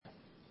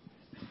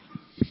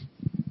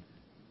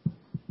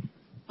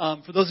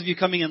For those of you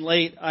coming in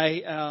late,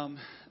 I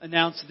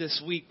announced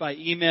this week by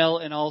email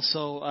and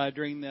also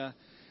during the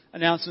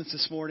announcements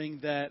this morning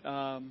that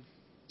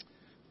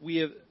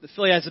the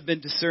Phillies have been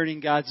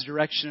discerning God's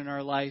direction in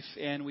our life,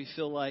 and we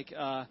feel like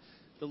the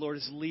Lord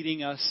is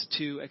leading us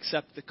to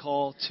accept the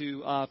call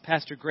to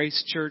Pastor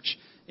Grace Church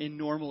in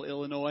Normal,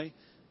 Illinois.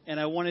 And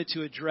I wanted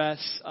to address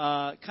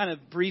kind of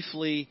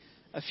briefly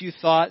a few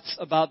thoughts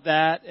about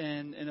that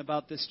and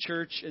about this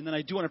church. And then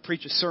I do want to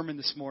preach a sermon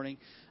this morning.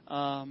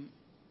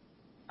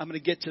 I'm going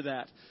to get to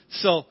that.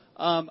 So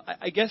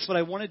I guess what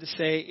I wanted to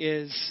say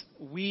is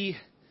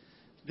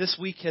this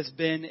week has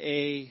been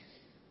a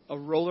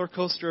roller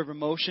coaster of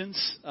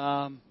emotions,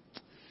 a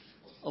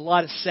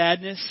lot of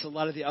sadness, a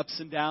lot of the ups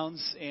and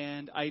downs,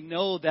 and I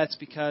know that's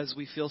because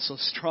we feel so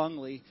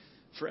strongly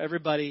for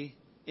everybody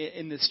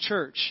in this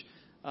church.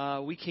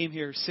 We came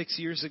here 6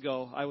 years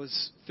ago. I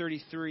was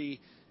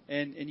 33,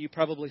 and you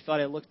probably thought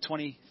I looked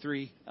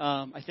 23,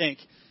 I think.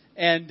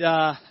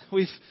 And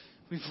we've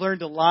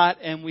learned a lot,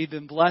 and we've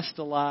been blessed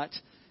a lot.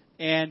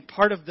 And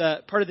part of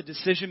the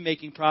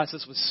decision-making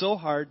process was so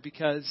hard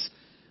because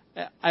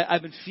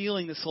I've been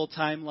feeling this whole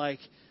time like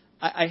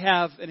I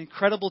have an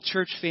incredible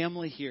church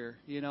family here,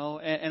 you know.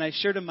 And I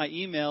shared in my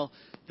email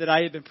that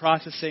I had been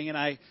processing, and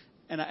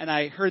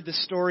I heard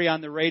this story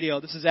on the radio.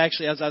 This is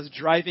actually as I was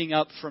driving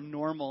up from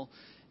Normal,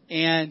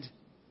 and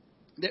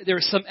there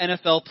was some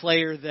NFL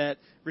player that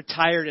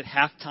retired at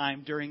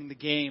halftime during the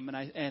game,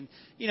 and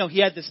you know, he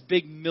had this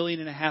big $1.5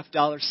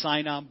 million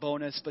sign-on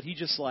bonus, but he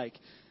just like,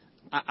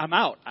 I'm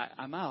out.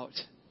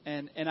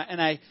 And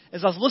I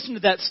as I was listening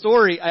to that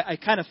story, I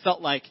kind of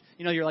felt like,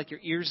 you know, your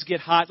ears get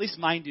hot. At least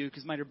mine do,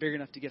 because mine are big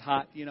enough to get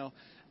hot, you know.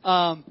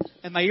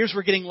 And my ears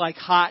were getting like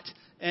hot,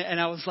 and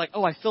I was like,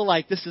 oh, I feel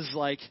like this is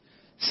like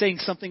saying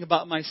something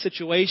about my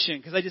situation,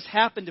 because I just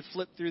happened to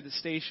flip through the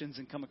stations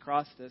and come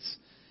across this.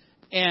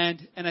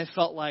 And I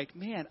felt like,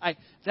 man,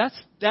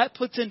 that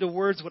puts into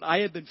words what I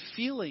have been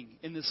feeling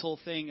in this whole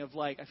thing of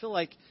like, I feel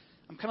like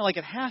I'm kind of like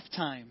at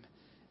halftime,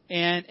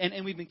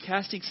 and we've been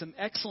casting some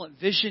excellent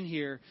vision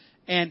here,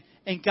 and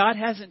God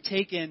hasn't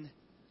taken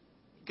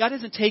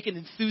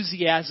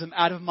enthusiasm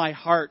out of my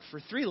heart for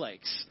Three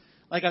Lakes.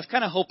 Like I was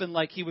kind of hoping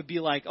like He would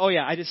be like, oh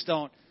yeah, I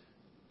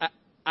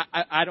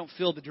don't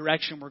feel the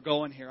direction we're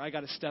going here. I got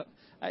to step.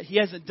 He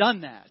hasn't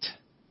done that.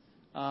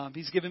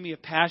 He's given me a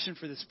passion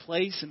for this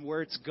place and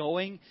where it's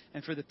going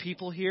and for the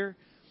people here.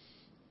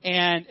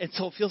 And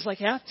so it feels like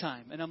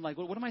halftime. And I'm like,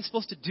 well, what am I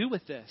supposed to do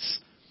with this?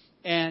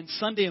 And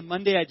Sunday and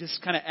Monday, I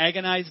just kind of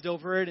agonized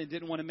over it and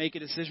didn't want to make a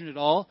decision at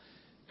all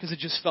because it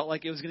just felt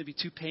like it was going to be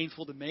too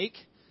painful to make.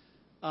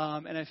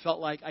 And I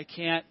felt like I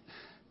can't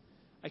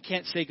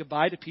say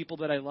goodbye to people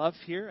that I love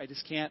here. I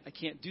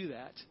can't do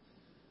that.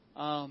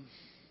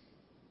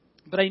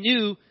 But I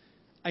knew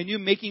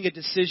making a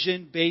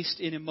decision based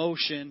in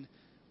emotion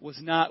was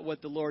not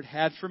what the Lord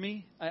had for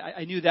me.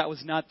 I knew that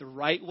was not the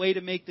right way to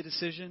make the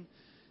decision.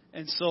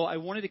 And so I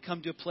wanted to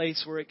come to a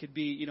place where it could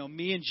be, you know,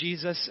 me and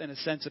Jesus and a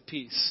sense of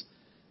peace.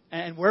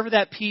 And wherever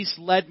that peace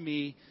led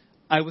me,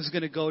 I was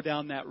going to go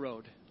down that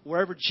road.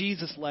 Wherever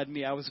Jesus led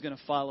me, I was going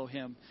to follow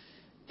Him.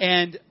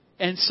 And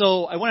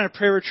so I went on a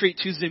prayer retreat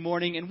Tuesday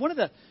morning, and one of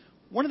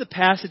the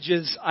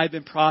passages I've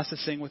been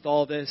processing with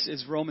all this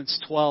is Romans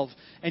 12.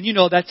 And you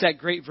know, that's that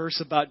great verse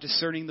about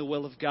discerning the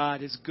will of God,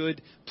 His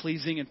good,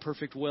 pleasing, and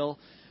perfect will.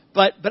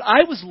 But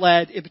I was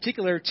led in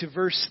particular to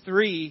verse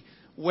 3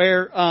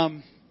 where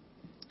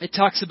it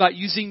talks about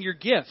using your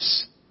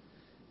gifts.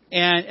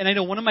 And I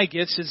know one of my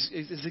gifts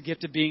is the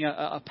gift of being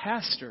a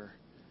pastor.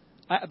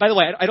 By the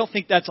way, I don't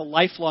think that's a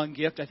lifelong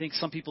gift. I think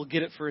some people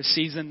get it for a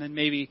season, then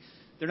maybe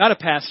they're not a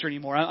pastor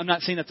anymore. I'm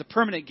not saying that's a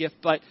permanent gift,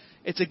 but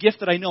it's a gift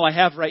that I know I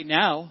have right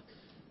now.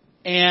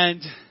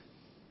 And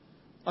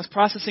I was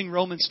processing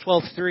Romans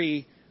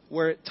 12:3,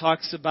 where it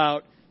talks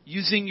about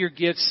using your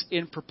gifts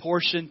in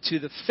proportion to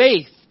the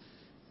faith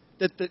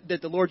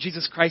that the Lord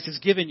Jesus Christ has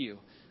given you.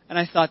 And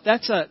I thought,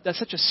 that's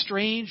such a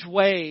strange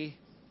way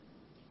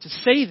to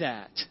say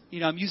that.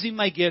 You know, I'm using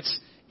my gifts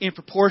in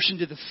proportion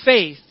to the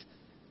faith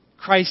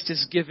Christ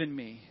has given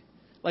me.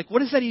 Like, what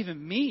does that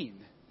even mean?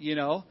 You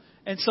know?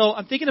 And so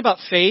I'm thinking about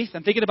faith.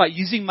 I'm thinking about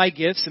using my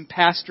gifts and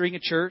pastoring a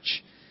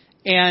church.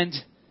 And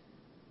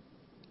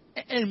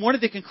one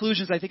of the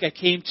conclusions I think I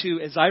came to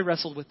as I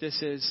wrestled with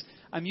this is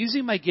I'm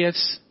using my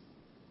gifts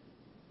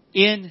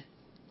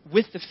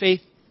with the faith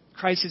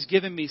Christ has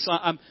given me. So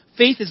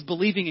faith is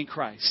believing in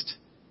Christ.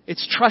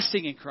 It's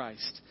trusting in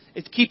Christ.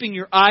 It's keeping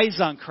your eyes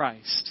on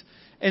Christ.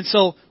 And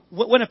so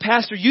when a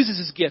pastor uses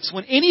his gifts,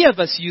 when any of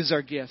us use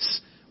our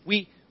gifts,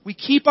 we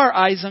keep our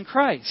eyes on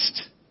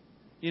Christ.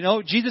 You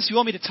know, Jesus, you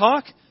want me to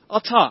talk?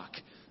 I'll talk.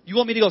 You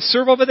want me to go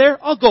serve over there?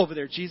 I'll go over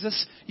there,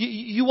 Jesus.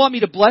 You want me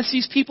to bless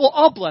these people?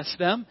 I'll bless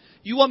them.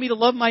 You want me to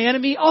love my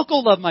enemy? I'll go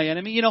love my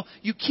enemy. You know,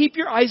 you keep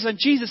your eyes on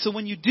Jesus. So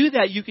when you do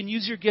that, you can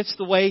use your gifts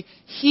the way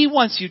He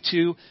wants you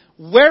to,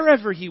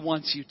 wherever He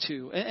wants you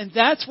to. And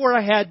that's where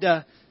I had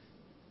to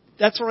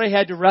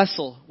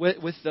wrestle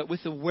with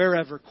the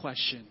wherever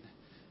question.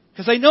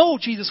 Because I know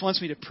Jesus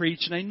wants me to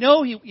preach, and I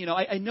know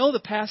I know the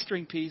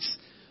pastoring piece,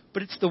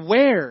 but it's the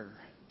where.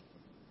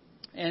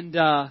 And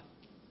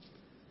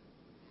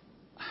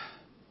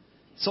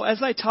so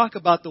as I talk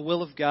about the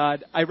will of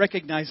God, I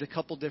recognize a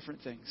couple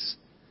different things.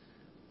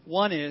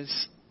 One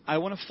is I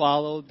want to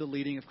follow the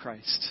leading of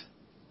Christ.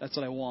 That's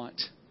what I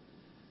want.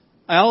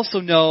 I also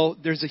know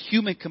there's a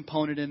human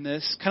component in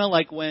this, kind of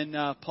like when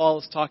Paul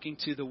is talking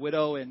to the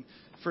widow in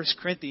 1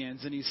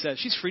 Corinthians, and he says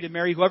she's free to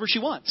marry whoever she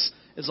wants,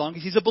 as long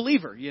as he's a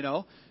believer, you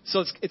know.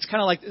 So it's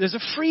kind of like there's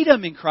a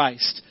freedom in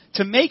Christ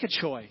to make a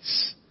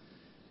choice.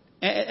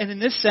 And in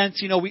this sense,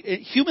 you know,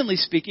 humanly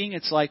speaking,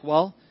 it's like,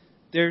 well,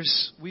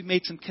 we've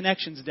made some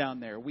connections down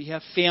there. We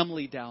have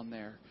family down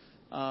there.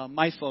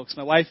 My folks,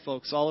 my wife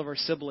folks, all of our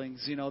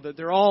siblings, you know,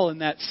 they're all in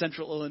that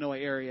central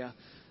Illinois area.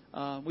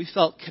 We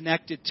felt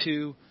connected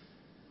to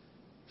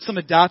some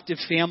adoptive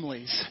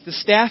families. The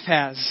staff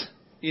has,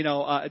 you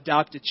know,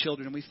 adopted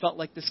children, and we felt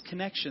like this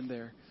connection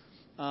there.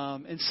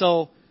 And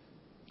so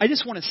I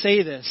just want to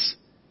say this.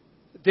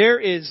 There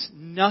is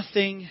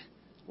nothing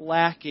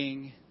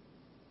lacking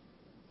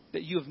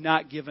that you have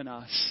not given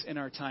us in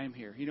our time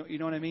here. You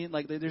know what I mean?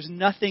 Like, there's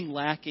nothing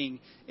lacking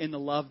in the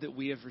love that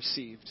we have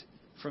received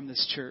from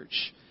this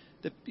church.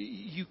 That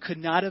you could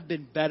not have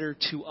been better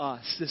to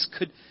us.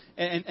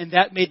 And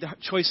that made the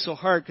choice so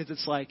hard, because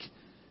it's like,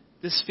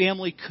 this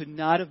family could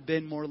not have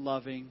been more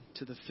loving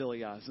to the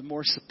Filias, and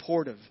more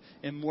supportive,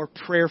 and more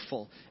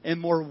prayerful, and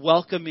more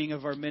welcoming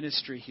of our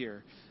ministry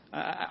here.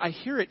 I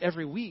hear it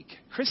every week.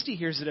 Christy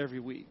hears it every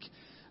week.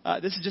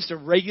 This is just a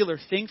regular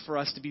thing for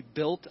us to be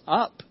built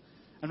up.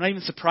 I'm not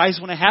even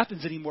surprised when it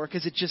happens anymore,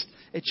 because it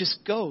just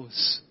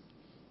goes.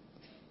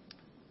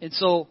 And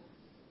so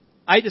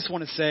I just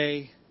want to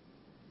say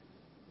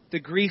the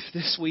grief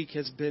this week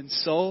has been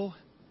so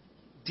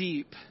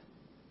deep,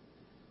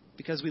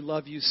 because we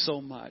love you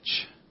so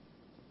much,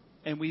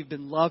 and we've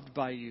been loved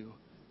by you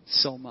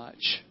so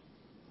much.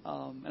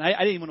 And I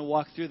didn't even want to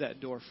walk through that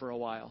door for a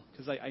while,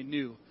 because I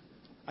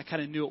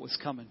kind of knew it was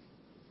coming.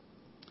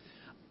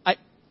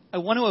 I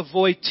want to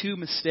avoid two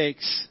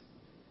mistakes.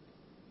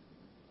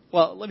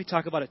 Well, let me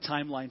talk about a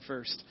timeline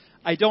first.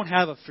 I don't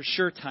have a for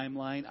sure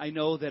timeline. I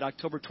know that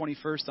October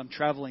 21st I'm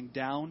traveling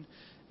down,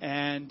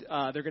 and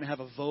they're going to have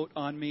a vote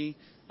on me.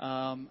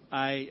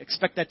 I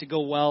expect that to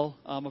go well.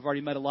 I've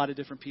already met a lot of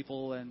different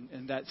people,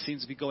 and that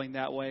seems to be going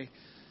that way.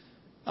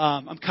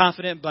 I'm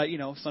confident, but, you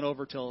know, it's not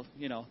over till,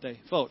 you know, they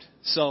vote.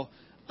 So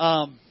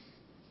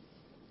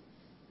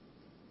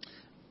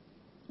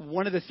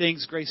one of the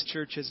things Grace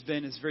Church has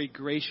been is very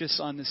gracious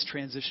on this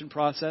transition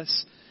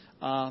process.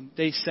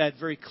 They said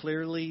very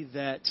clearly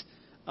that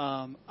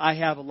I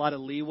have a lot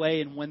of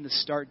leeway in when the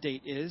start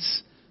date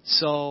is.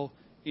 So,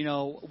 you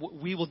know,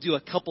 we will do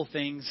a couple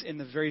things in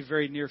the very,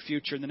 very near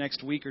future, in the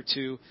next week or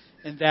two,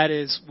 and that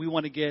is we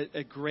want to get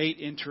a great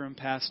interim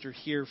pastor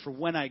here for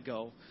when I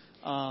go.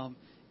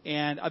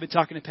 And I've been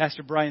talking to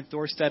Pastor Brian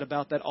Thorstad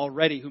about that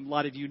already, whom a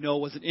lot of you know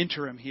was an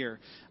interim here.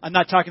 I'm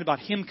not talking about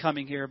him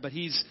coming here, but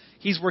he's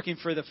working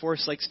for the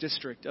Forest Lakes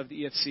District of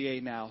the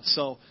EFCA now.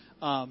 So,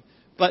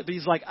 but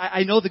he's like,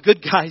 I know the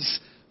good guys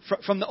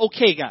from the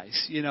okay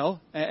guys, you know,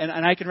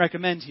 and I can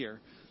recommend here.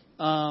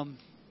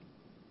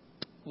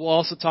 We'll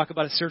also talk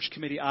about a search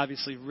committee,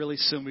 obviously, really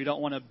soon. We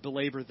don't want to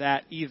belabor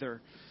that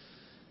either.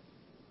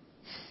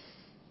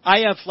 I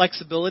have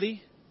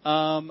flexibility.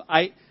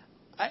 I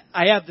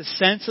have the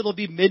sense it'll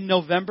be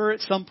mid-November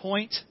at some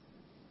point.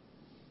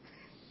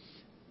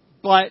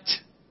 But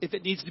if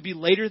it needs to be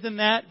later than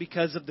that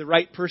because of the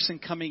right person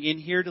coming in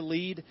here to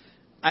lead,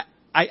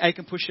 I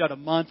can push out a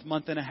month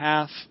and a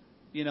half,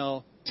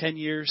 10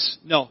 years.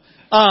 No.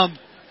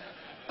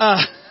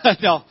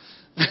 No.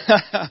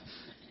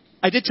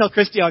 I did tell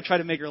Christy I would try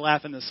to make her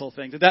laugh in this whole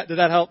thing. Did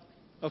that help?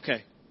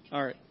 Okay.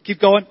 All right. Keep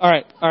going? All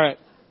right.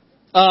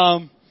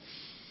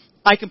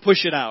 I can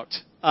push it out.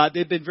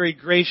 They've been very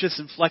gracious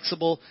and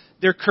flexible.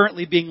 They're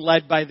currently being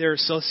led by their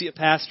associate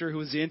pastor,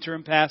 who is the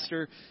interim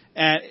pastor.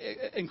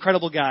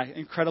 Incredible guy,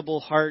 incredible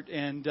heart,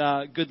 and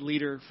good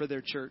leader for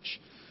their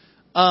church.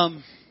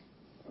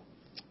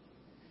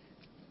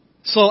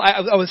 So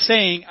I was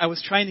saying I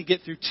was trying to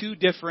get through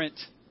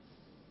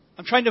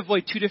I'm trying to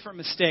avoid two different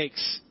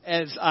mistakes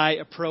as I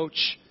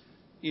approach,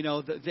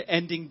 the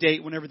ending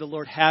date whenever the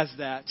Lord has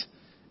that.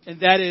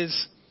 And that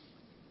is,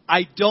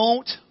 I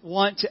don't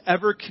want to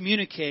ever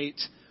communicate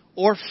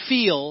or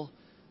feel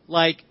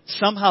like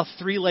somehow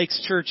Three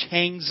Lakes Church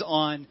hangs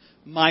on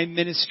my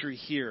ministry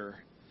here.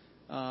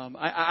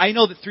 I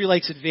know that Three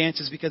Lakes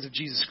advances because of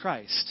Jesus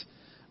Christ.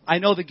 I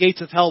know the gates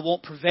of hell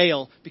won't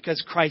prevail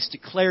because Christ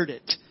declared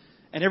it.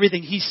 And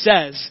everything He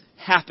says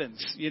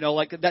happens.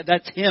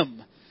 That's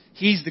Him.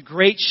 He's the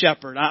great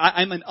shepherd.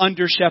 I'm an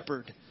under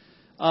shepherd.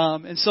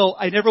 And so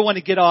I never want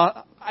to get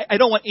off. I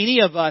don't want any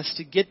of us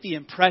to get the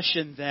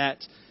impression that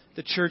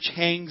the church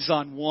hangs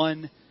on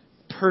one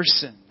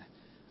person.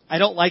 I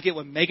don't like it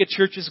when mega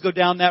churches go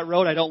down that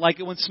road. I don't like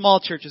it when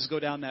small churches go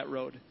down that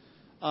road.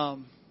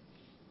 The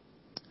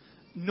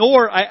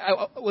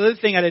other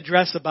thing I'd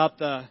address about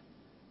the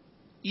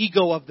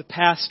ego of the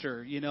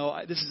pastor,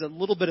 this is a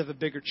little bit of a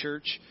bigger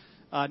church.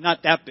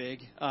 Not that big,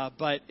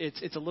 but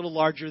it's a little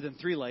larger than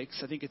Three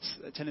Lakes. I think its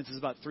attendance is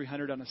about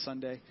 300 on a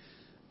Sunday.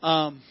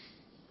 Um,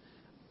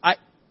 I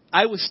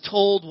I was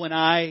told when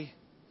I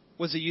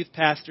was a youth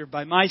pastor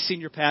by my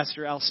senior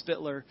pastor, Al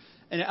Spittler,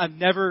 and I've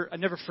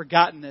never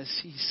forgotten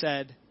this. He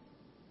said,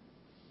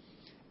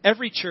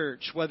 every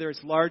church, whether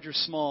it's large or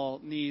small,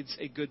 needs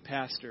a good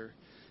pastor.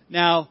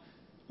 Now,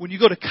 when you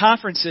go to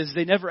conferences,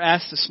 they never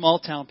ask the small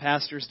town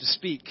pastors to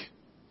speak.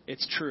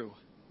 It's true.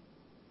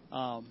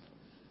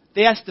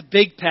 They ask the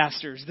big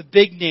pastors, the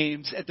big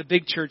names at the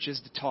big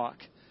churches to talk.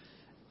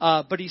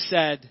 But he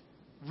said,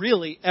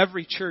 really,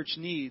 every church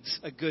needs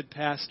a good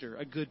pastor,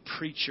 a good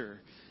preacher.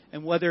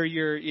 And whether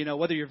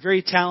you're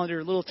very talented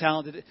or little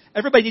talented,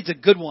 everybody needs a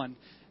good one.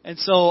 And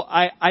so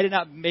I did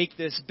not make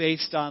this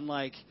based on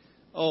like,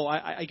 oh,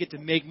 I get to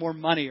make more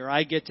money, or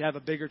I get to have a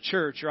bigger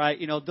church, or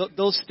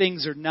those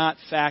things are not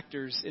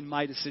factors in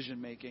my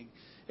decision making.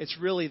 It's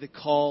really the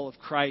call of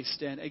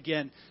Christ, and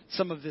again,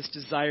 some of this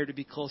desire to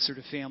be closer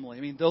to family.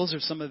 I mean, those are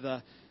some of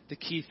the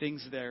key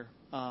things there.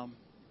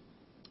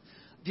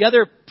 The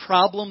other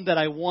problem that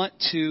I want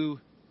to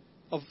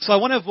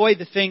avoid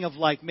the thing of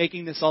like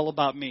making this all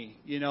about me,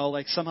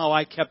 like somehow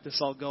I kept this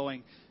all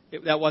going.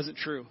 That wasn't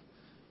true.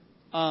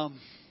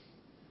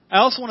 I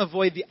also want to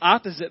avoid the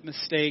opposite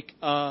mistake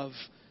of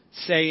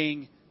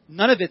saying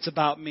none of it's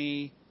about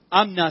me,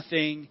 I'm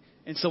nothing,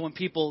 and so when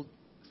people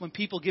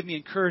give me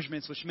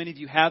encouragements, which many of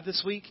you have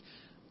this week,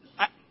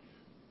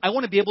 I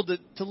want to be able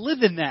to live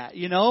in that,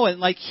 and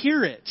like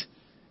hear it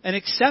and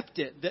accept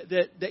it,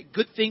 that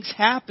good things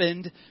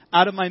happened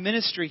out of my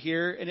ministry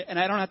here, and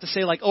I don't have to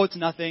say like, oh, it's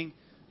nothing,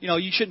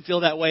 you shouldn't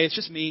feel that way, it's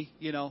just me,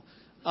 and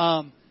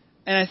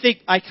I think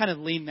I kind of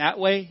lean that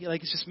way,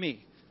 like it's just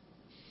me.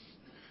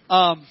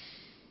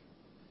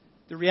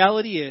 The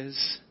reality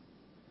is,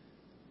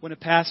 when a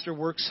pastor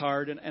works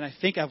hard, and I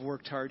think I've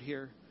worked hard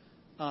here,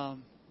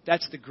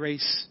 that's the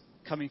grace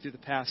coming through the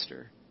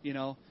pastor.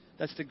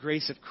 That's the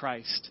grace of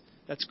Christ.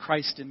 That's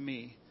Christ in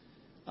me.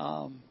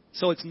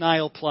 So it's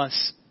Niall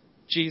plus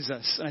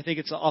Jesus, and I think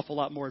it's an awful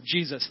lot more of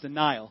Jesus than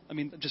Niall. I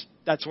mean, just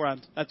that's what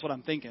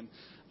I'm thinking.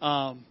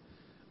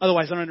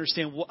 Otherwise, I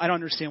don't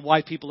understand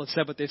why people have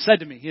said what they've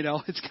said to me.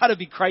 It's got to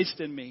be Christ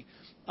in me,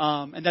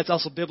 and that's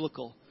also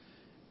biblical.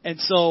 And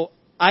so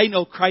I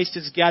know Christ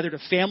has gathered a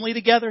family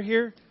together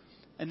here,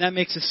 and that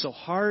makes it so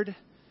hard.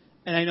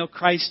 And I know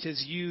Christ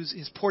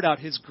has poured out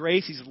His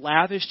grace. He's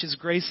lavished His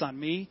grace on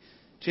me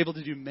to be able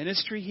to do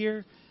ministry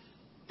here.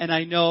 And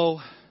I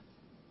know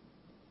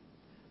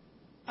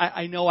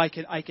I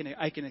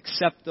can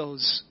accept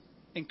those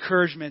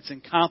encouragements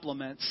and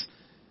compliments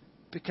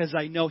because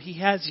I know He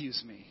has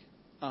used me.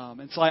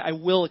 And so I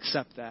will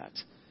accept that,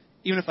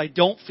 even if I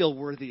don't feel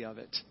worthy of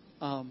it.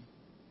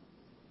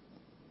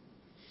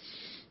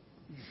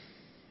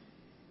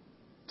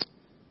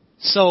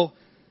 So,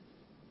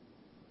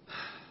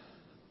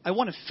 I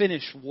want to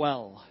finish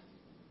well.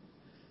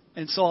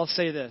 And so I'll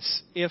say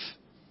this. If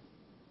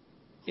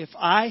there's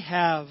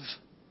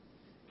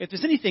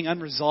anything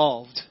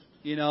unresolved,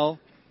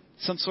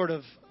 some sort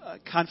of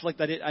conflict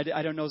that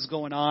I don't know is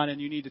going on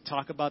and you need to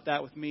talk about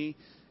that with me,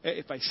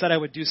 if I said I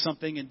would do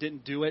something and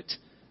didn't do it,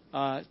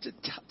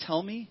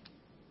 tell me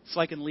so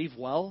I can leave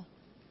well,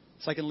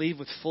 so I can leave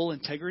with full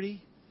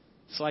integrity,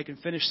 so I can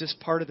finish this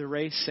part of the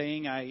race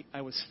saying I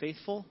was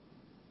faithful.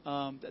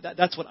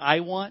 That's what I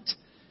want.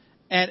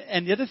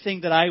 And the other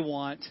thing that I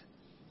want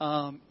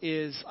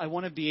is I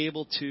want to be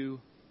able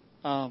to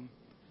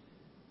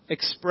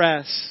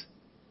express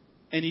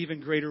in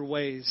even greater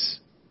ways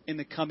in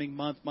the coming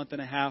month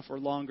and a half or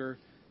longer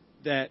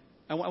that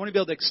I want to be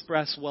able to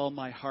express well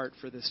my heart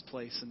for this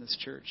place and this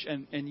church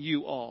and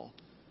you all.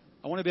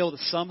 I want to be able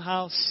to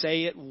somehow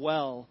say it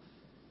well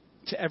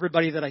to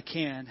everybody that I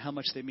can how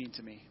much they mean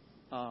to me.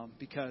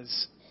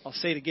 Because I'll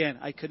say it again,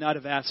 I could not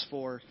have asked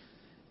for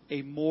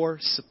a more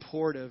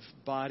supportive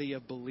body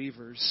of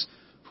believers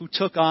who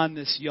took on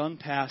this young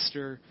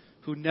pastor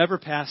who never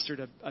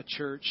pastored a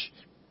church,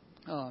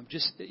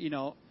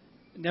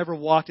 never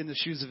walked in the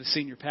shoes of a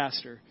senior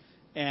pastor.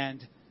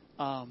 And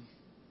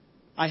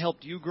I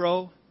helped you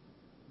grow,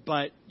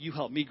 but you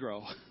helped me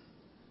grow.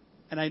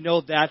 And I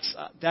know that's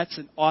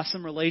an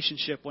awesome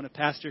relationship when a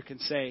pastor can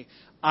say,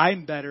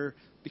 I'm better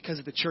because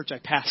of the church I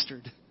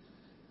pastored.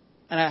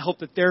 And I hope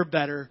that they're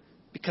better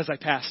because I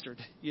pastored,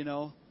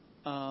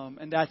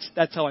 And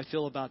that's how I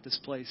feel about this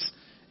place.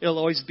 It'll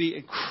always be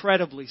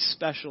incredibly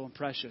special and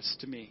precious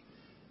to me.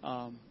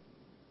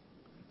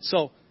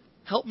 So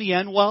help me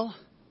end well,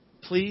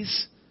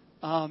 please.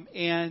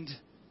 And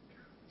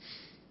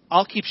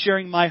I'll keep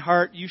sharing my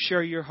heart. You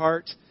share your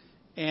heart.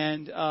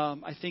 And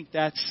I think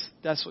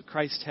that's what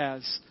Christ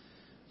has.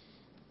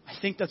 I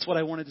think that's what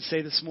I wanted to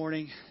say this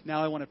morning.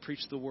 Now I want to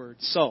preach the word.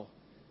 So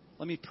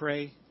let me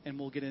pray and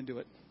we'll get into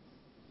it.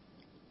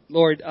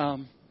 Lord,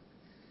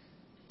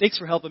 thanks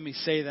for helping me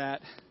say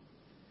that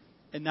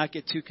and not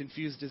get too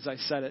confused as I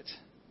said it.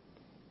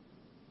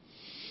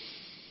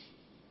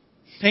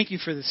 Thank you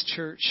for this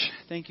church.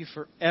 Thank you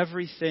for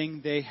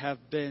everything they have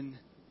been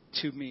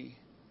to me.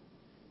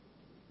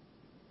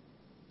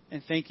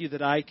 And thank you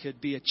that I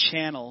could be a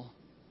channel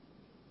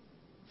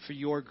for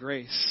your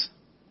grace.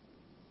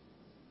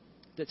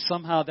 That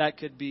somehow that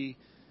could be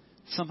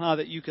somehow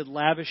that you could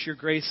lavish your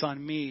grace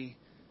on me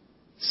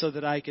so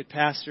that I could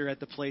pastor at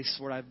the place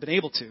where I've been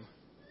able to.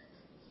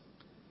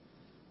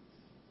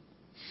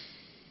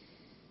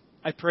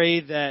 I pray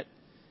that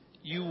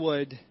you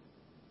would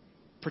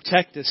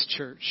protect this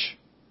church.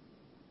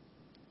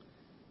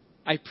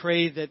 I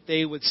pray that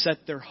they would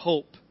set their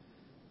hope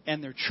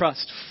and their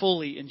trust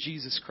fully in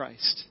Jesus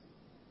Christ,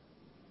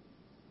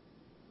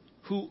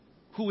 who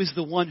is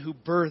the one who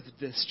birthed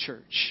this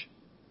church,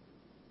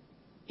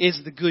 is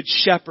the good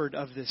shepherd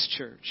of this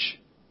church,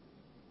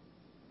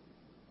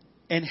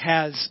 and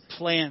has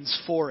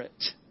plans for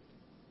it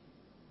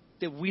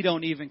that we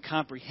don't even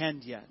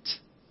comprehend yet.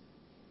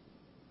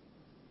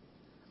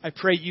 I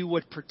pray you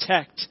would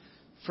protect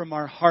from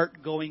our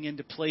heart going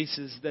into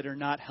places that are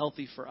not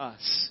healthy for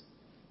us.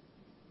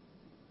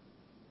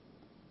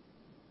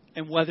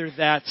 And whether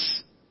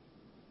that's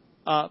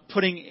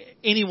putting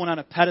anyone on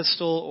a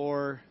pedestal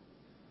or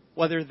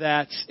whether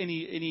that's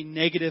any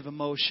negative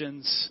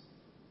emotions,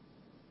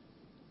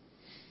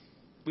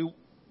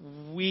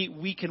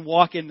 we can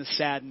walk in the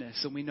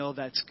sadness, and we know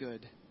that's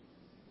good.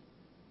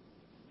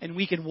 And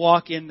we can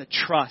walk in the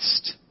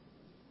trust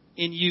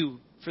in you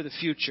for the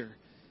future.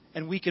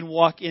 And we can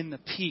walk in the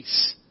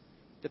peace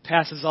that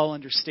passes all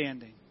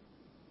understanding.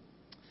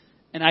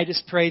 And I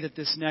just pray that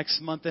this next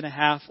month and a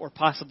half, or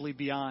possibly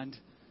beyond,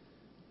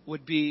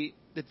 would be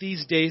that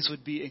these days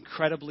would be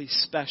incredibly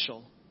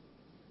special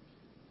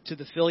to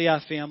the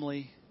Philia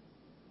family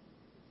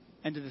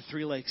and to the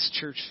Three Lakes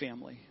Church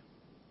family.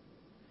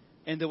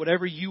 And that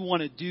whatever you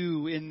want to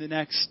do in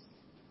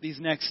these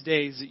next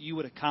days, that you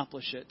would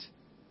accomplish it,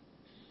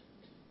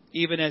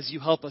 even as you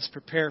help us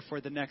prepare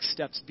for the next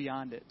steps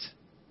beyond it.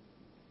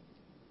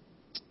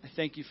 I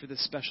thank you for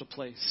this special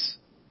place.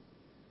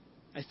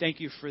 I thank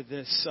you for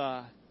this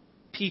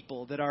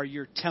people that are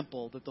your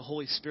temple, that the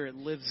Holy Spirit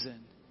lives in.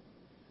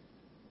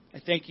 I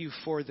thank you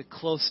for the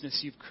closeness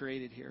you've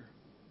created here.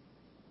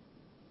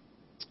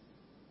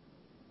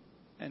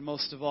 And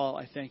most of all,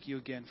 I thank you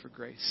again for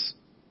grace.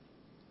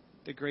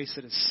 The grace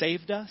that has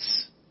saved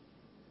us,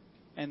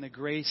 and the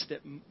grace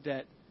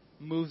that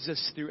moves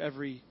us through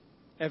every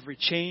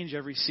change,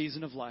 every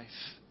season of life.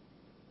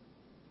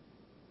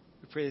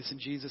 We pray this in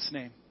Jesus'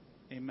 name.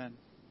 Amen.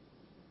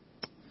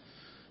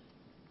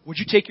 Would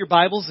you take your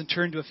Bibles and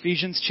turn to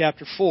Ephesians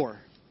chapter 4?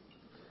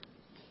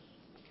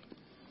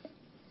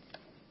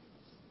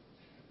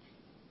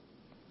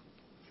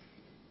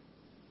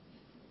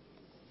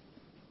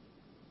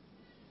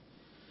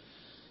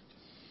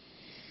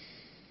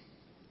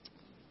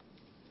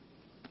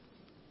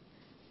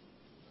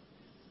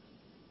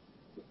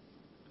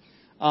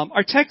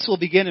 Our text will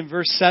begin in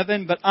verse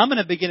 7, but I'm going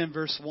to begin in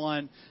verse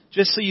 1,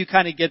 just so you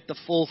kind of get the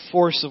full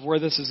force of where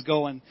this is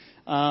going.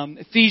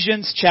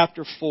 Ephesians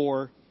chapter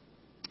 4.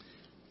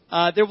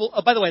 By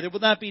the way, there will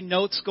not be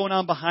notes going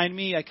on behind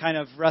me. I kind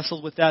of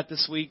wrestled with that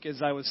this week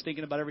as I was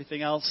thinking about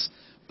everything else.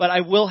 But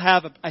I will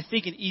have, I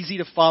think, an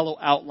easy-to-follow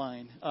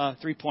outline,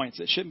 3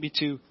 points. It shouldn't be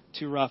too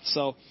rough.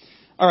 So,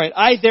 all right.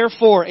 I,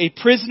 therefore, a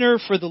prisoner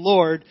for the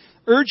Lord,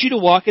 urge you to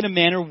walk in a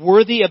manner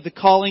worthy of the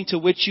calling to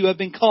which you have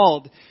been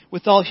called,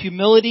 with all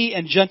humility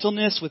and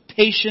gentleness, with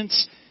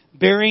patience,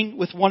 bearing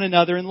with one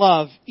another in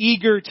love,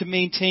 eager to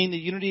maintain the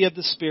unity of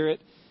the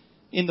Spirit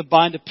in the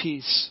bond of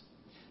peace.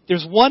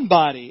 There's one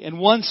body and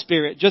one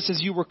Spirit, just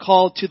as you were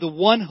called to the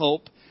one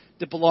hope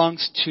that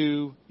belongs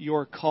to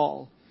your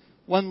call.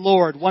 One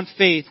Lord, one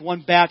faith,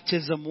 one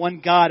baptism, one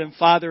God and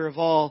Father of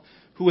all,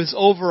 who is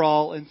over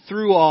all and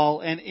through all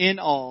and in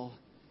all.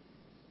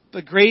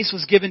 But grace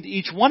was given to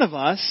each one of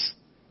us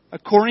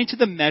according to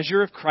the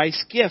measure of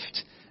Christ's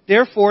gift.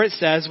 Therefore, it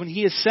says, when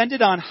He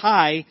ascended on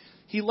high,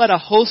 He led a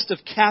host of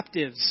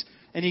captives,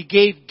 and He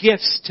gave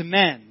gifts to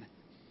men.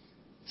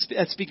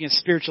 That's speaking of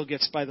spiritual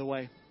gifts, by the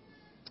way.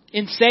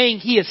 In saying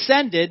He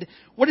ascended,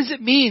 what does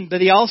it mean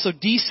that He also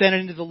descended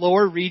into the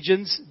lower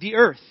regions, the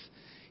earth?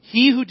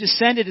 He who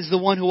descended is the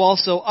one who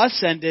also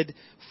ascended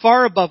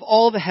far above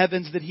all the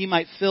heavens, that He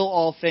might fill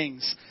all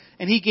things.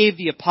 And He gave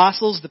the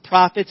apostles, the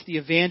prophets, the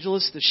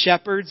evangelists, the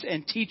shepherds,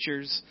 and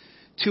teachers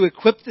to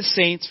equip the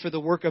saints for the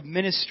work of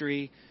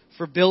ministry,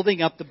 for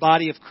building up the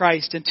body of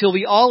Christ, until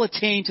we all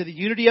attain to the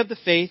unity of the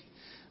faith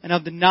and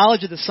of the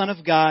knowledge of the Son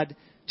of God,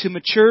 to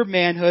mature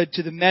manhood,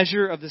 to the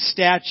measure of the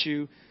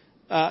stature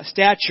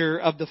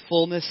of the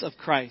fullness of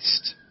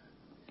Christ.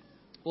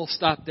 We'll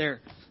stop there.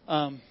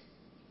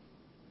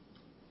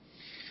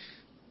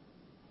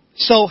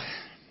 So,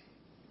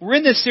 we're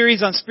in this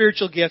series on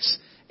spiritual gifts,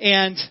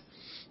 and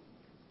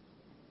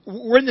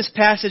we're in this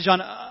passage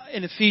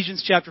in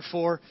Ephesians chapter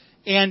 4,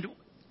 and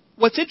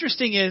what's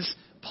interesting is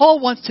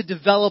Paul wants to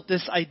develop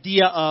this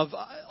idea of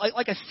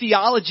like a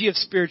theology of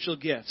spiritual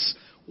gifts.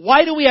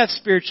 Why do we have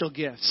spiritual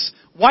gifts?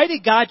 Why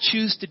did God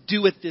choose to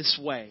do it this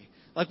way?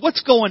 Like,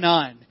 what's going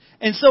on?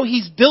 And so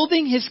he's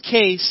building his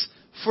case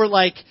for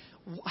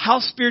how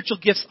spiritual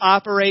gifts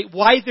operate,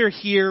 why they're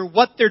here,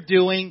 what they're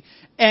doing,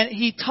 and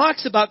he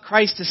talks about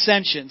Christ's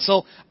ascension.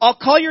 So I'll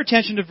call your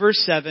attention to verse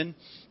 7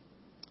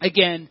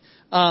 again.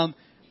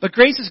 But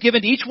grace is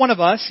given to each one of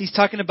us. He's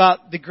talking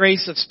about the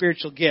grace of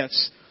spiritual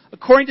gifts.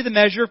 according to the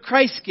measure of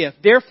Christ's gift.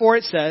 Therefore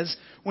it says,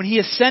 when he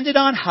ascended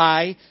on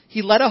high,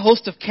 he led a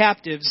host of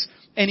captives,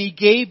 and he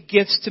gave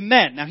gifts to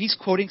men. Now he's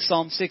quoting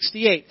Psalm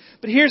 68.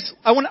 But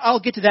I'll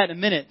get to that in a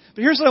minute.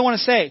 But here's what I want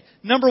to say.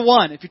 Number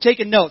one, if you're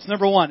taking notes, this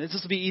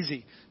will be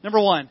easy. Number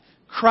one,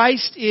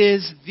 Christ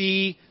is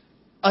the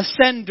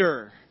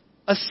ascender.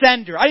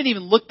 Ascender. I didn't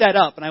even look that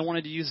up, and I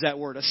wanted to use that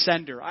word,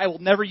 ascender. I will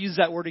never use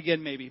that word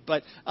again, maybe.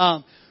 But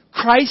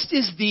Christ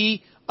is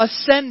the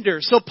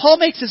ascender. So Paul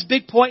makes this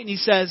big point, and he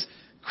says,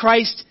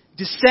 Christ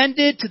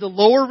descended to the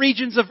lower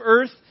regions of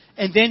earth,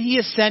 and then he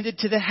ascended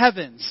to the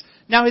heavens.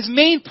 Now, his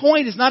main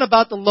point is not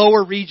about the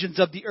lower regions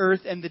of the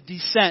earth and the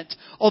descent.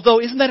 Although,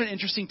 isn't that an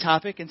interesting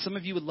topic? And some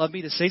of you would love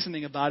me to say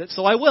something about it,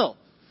 so I will.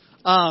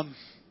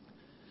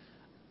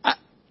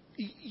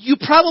 You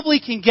probably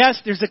can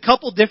guess there's a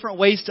couple different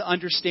ways to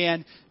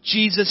understand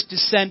Jesus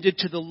descended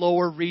to the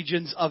lower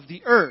regions of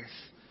the earth.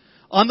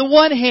 On the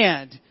one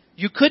hand,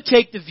 you could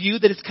take the view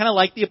that it's kind of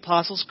like the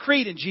Apostles'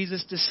 Creed and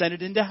Jesus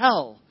descended into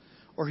hell.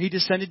 Or he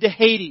descended to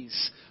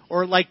Hades.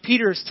 Or like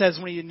Peter says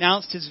when he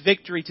announced his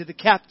victory to the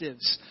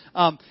captives.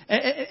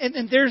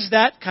 And there's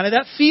that kind of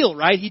that feel,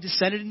 right? He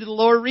descended into the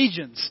lower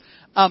regions.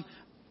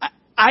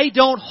 I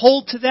don't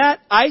hold to that.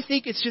 I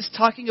think it's just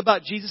talking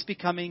about Jesus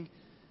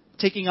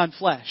taking on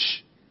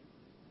flesh.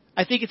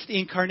 I think it's the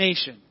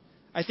incarnation.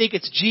 I think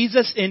it's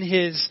Jesus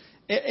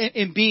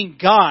in being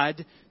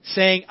God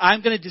saying,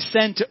 I'm going to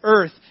descend to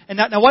earth. And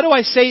now why do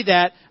I say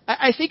that?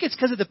 I think it's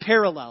because of the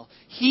parallel.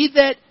 He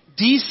that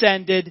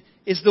descended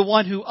is the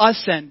one who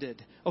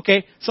ascended.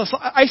 Okay? So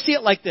I see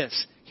it like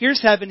this.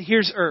 Here's heaven,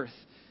 here's earth.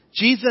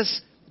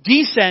 Jesus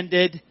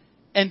descended,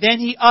 and then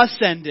he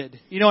ascended.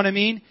 You know what I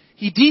mean?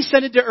 He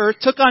descended to earth,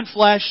 took on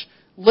flesh,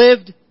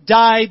 lived,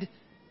 died,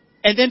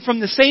 and then from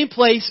the same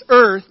place,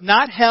 earth,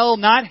 not hell,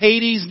 not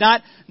Hades,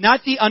 not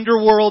the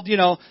underworld,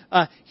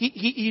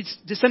 he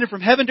descended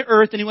from heaven to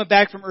earth, and he went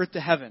back from earth to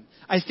heaven.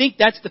 I think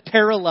that's the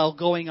parallel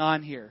going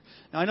on here.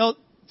 Now I know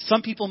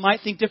some people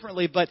might think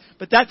differently, but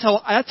that's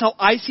how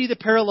I see the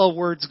parallel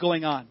words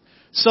going on.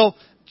 So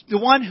the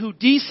one who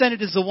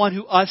descended is the one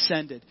who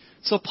ascended.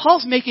 So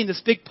Paul's making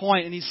this big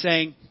point, and he's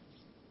saying,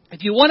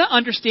 if you want to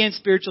understand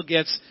spiritual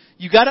gifts,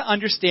 you got to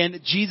understand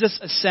that Jesus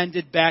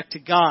ascended back to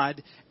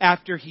God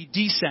after he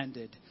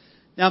descended.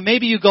 Now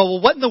maybe you go,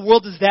 well, what in the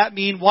world does that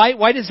mean?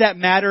 Why does that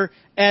matter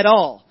at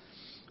all?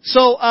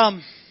 So I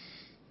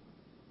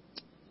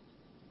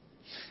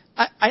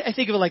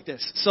think of it like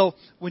this. So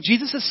when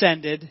Jesus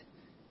ascended,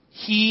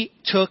 he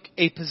took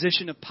a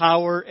position of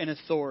power and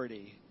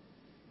authority.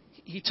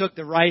 He took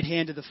the right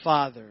hand of the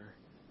Father.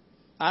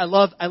 I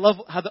love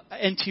how the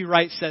N.T.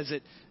 Wright says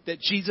it, that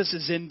Jesus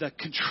is in the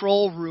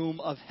control room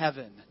of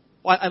heaven.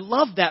 Well, I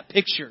love that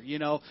picture,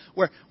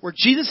 where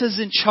Jesus is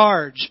in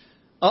charge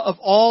of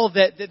all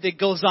that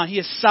goes on. He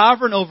is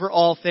sovereign over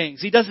all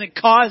things. He doesn't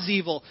cause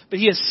evil, but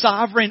he is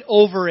sovereign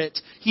over it.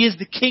 He is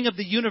the king of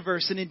the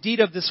universe and indeed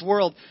of this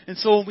world. And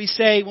so when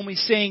we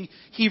sing,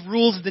 he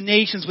rules the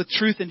nations with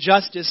truth and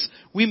justice,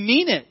 we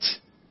mean it.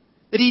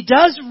 That he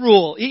does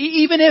rule.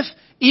 Even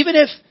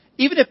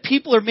if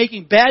people are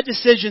making bad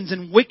decisions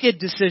and wicked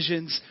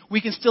decisions,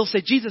 we can still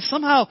say, Jesus,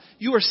 somehow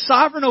you are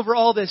sovereign over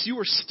all this. You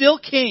are still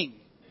king.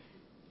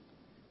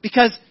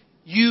 Because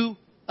you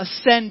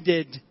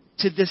ascended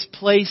to this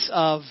place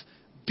of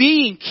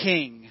being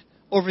king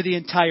over the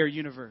entire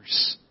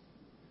universe.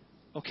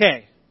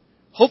 Okay.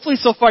 Hopefully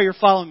so far you're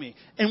following me.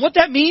 And what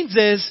that means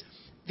is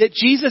that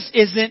Jesus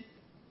isn't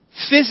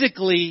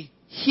physically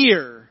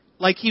here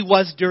like he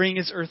was during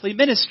his earthly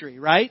ministry,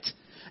 right?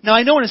 Now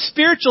I know in a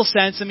spiritual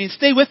sense,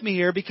 stay with me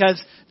here,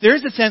 because there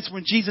is a sense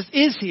when Jesus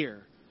is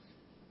here.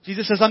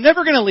 Jesus says, I'm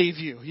never going to leave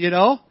you,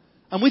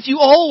 I'm with you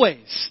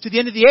always to the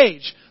end of the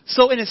age.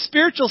 So in a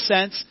spiritual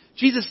sense,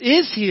 Jesus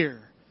is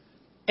here.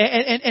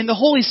 And the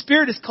Holy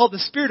Spirit is called the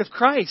Spirit of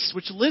Christ,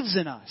 which lives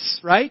in us,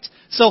 right?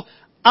 So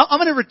I'm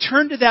going to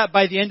return to that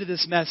by the end of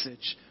this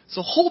message.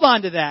 So hold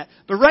on to that.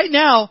 But right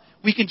now,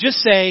 we can just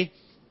say,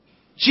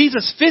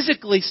 Jesus,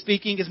 physically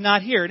speaking, is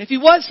not here. And if he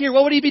was here,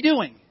 what would he be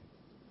doing?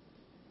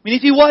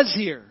 If he was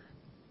here,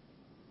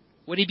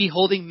 would he be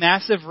holding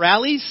massive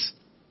rallies?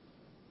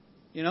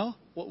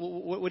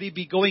 Would he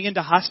be going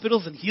into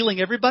hospitals and healing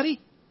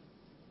everybody?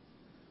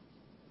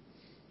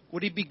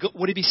 Would he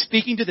be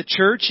speaking to the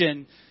church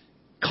and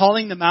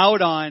calling them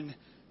out on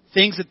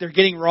things that they're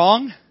getting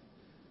wrong?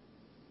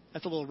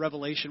 That's a little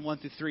Revelation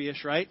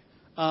 1-3-ish, right?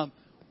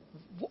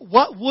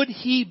 What would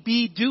he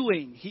be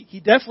doing? He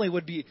definitely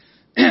would be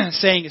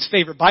saying his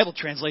favorite Bible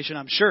translation,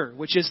 I'm sure,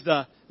 which is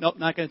nope,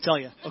 not going to tell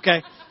you.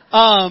 Okay.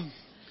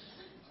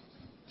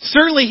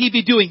 Certainly he'd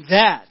be doing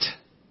that.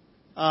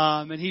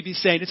 And he'd be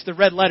saying, it's the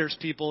red letters,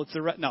 people. It's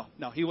the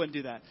No, he wouldn't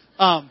do that.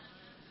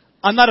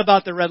 I'm not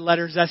about the red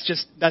letters.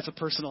 That's a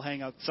personal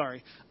hang-up.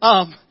 Sorry.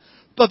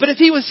 But if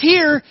he was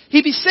here,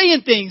 he'd be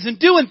saying things and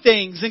doing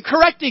things and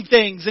correcting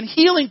things and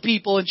healing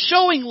people and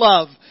showing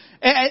love.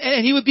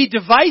 And he would be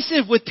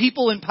divisive with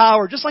people in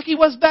power, just like he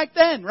was back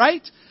then,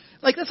 right?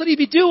 Like that's what he'd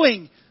be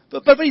doing.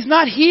 But he's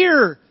not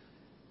here.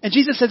 And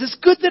Jesus says, it's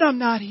good that I'm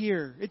not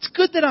here. It's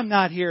good that I'm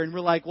not here. And we're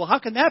like, well, how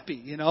can that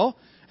be,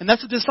 And And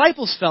that's what the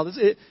disciples felt.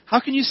 How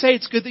can you say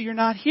it's good that you're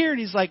not here? And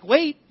he's like,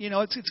 wait,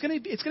 it's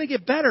going to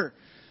get better.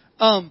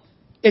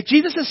 If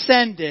Jesus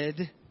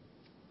ascended,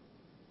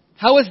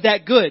 how is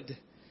that good?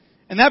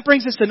 And that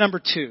brings us to number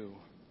 2.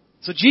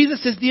 So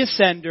Jesus is the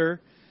ascender,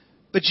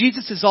 but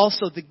Jesus is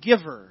also the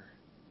giver.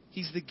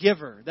 He's the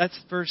giver. That's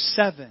verse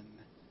 7.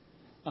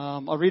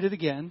 I'll read it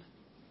again.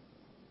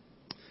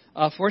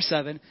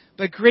 4:7.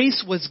 But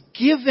grace was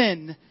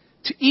given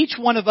to each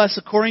one of us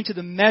according to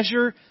the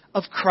measure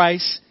of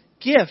Christ's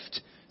gift.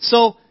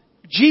 So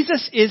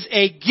Jesus is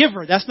a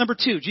giver. That's number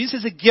 2. Jesus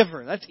is a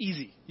giver. That's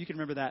easy. You can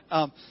remember that.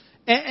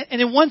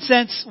 And in one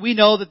sense, we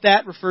know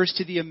that refers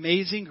to the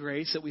amazing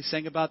grace that we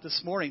sang about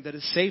this morning that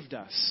has saved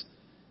us.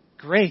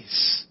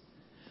 Grace.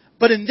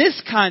 But in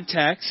this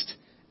context,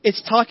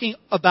 it's talking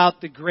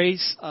about the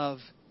grace of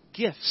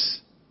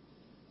gifts.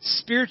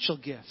 Spiritual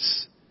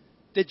gifts.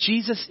 That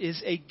Jesus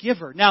is a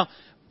giver. Now,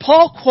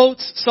 Paul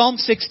quotes Psalm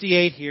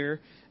 68 here.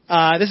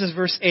 This is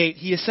verse 8.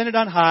 He ascended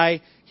on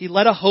high. He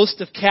led a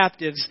host of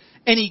captives.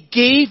 And he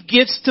gave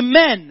gifts to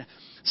men.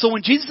 So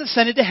when Jesus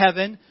ascended to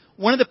heaven,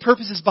 one of the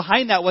purposes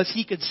behind that was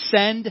he could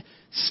send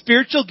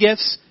spiritual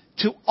gifts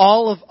to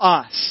all of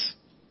us.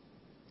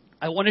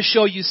 I want to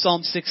show you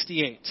Psalm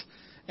 68.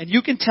 And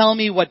you can tell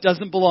me what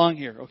doesn't belong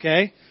here,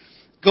 okay?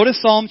 Go to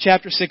Psalm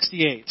chapter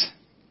 68.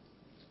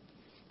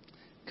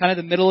 Kind of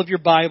the middle of your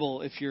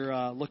Bible if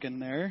you're looking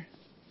there.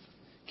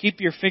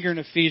 Keep your finger in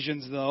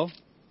Ephesians, though.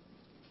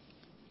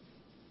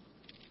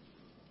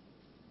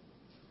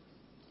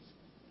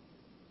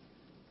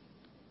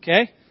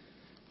 Okay?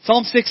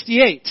 Psalm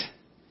 68,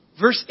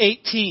 verse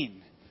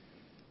 18.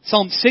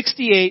 Psalm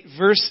 68,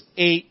 verse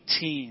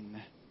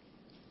 18.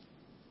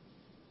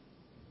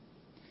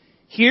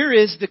 Here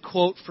is the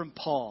quote from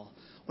Paul.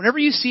 Whenever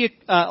you see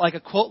a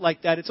quote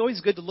like that, it's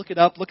always good to look it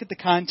up, look at the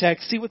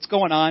context, see what's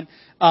going on.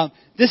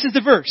 This is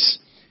the verse.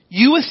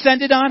 You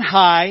ascended on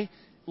high,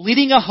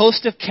 leading a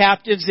host of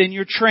captives in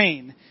your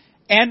train,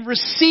 and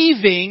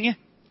receiving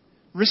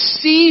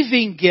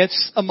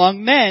gifts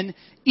among men,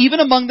 even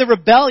among the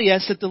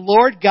rebellious, that the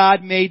Lord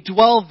God may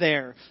dwell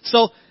there.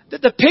 So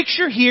the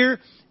picture here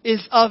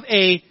is of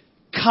a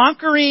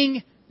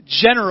conquering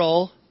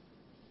general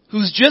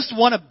who's just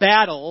won a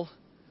battle,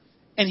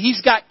 and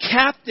he's got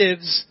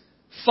captives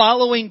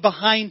following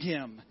behind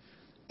him.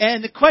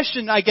 And the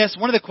question, I guess,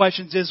 one of the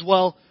questions is,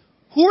 well,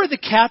 who are the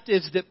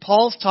captives that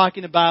Paul's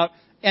talking about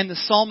and the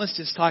psalmist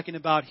is talking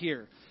about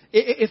here?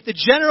 If the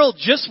general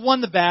just won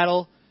the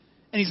battle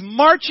and he's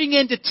marching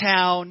into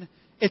town,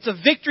 it's a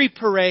victory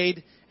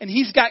parade, and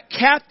he's got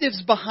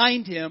captives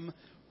behind him,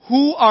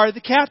 who are the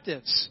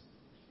captives?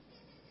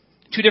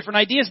 2 different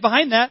ideas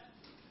behind that.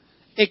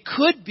 It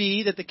could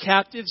be that the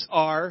captives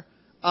are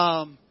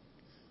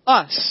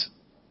us.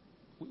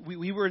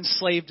 We were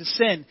enslaved to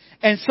sin.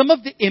 And some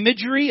of the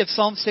imagery of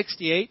Psalm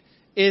 68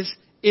 is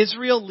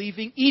Israel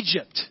leaving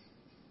Egypt.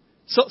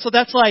 So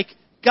that's like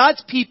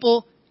God's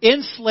people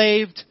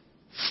enslaved,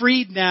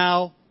 freed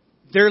now,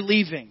 they're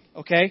leaving.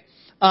 Okay?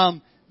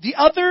 The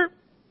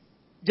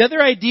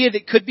other idea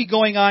that could be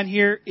going on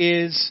here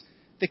is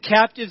the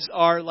captives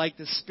are like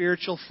the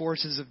spiritual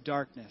forces of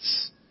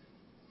darkness.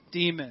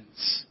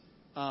 Demons.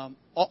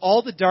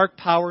 All the dark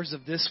powers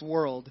of this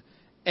world.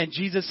 And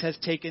Jesus has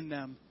taken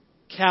them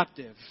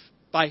captive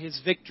by his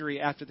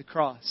victory after the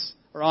cross,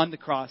 or on the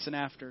cross and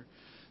after.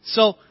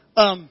 So,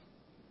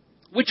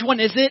 which one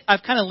is it?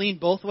 I've kind of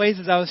leaned both ways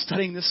as I was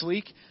studying this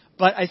week,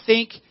 but I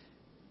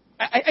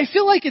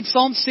feel like in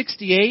Psalm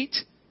 68,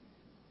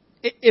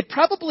 it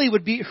probably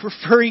would be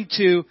referring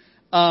to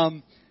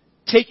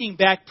taking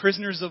back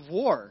prisoners of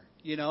war,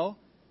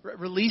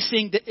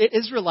 releasing the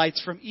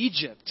Israelites from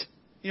Egypt.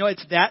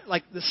 It's that,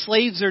 like the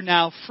slaves are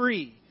now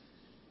free.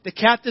 The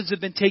captives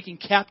have been taken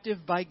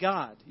captive by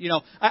God.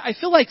 I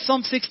feel like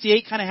Psalm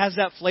 68 kind of has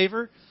that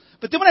flavor.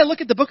 But then when I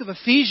look at the book of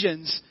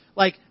Ephesians,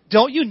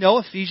 don't you know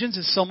Ephesians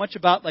is so much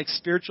about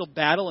spiritual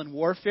battle and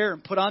warfare,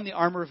 and put on the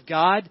armor of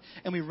God,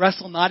 and we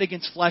wrestle not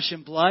against flesh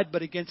and blood,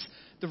 but against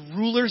the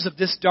rulers of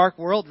this dark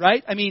world,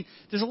 right? I mean,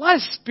 there's a lot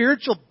of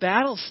spiritual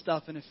battle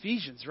stuff in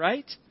Ephesians,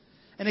 right?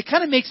 And it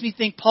kind of makes me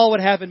think Paul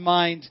would have in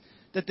mind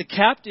that the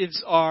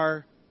captives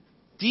are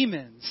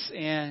demons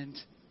and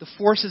the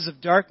forces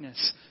of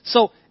darkness.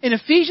 So in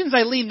Ephesians,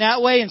 I lean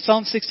that way. In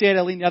Psalm 68,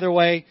 I lean the other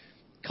way.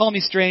 Call me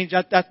strange.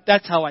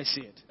 That's how I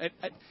see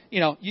it.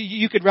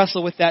 You could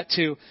wrestle with that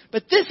too.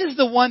 But this is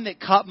the one that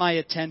caught my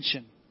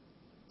attention.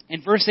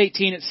 In verse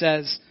 18, it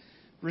says,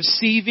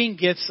 receiving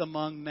gifts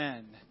among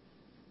men.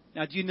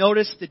 Now, do you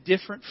notice the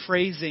different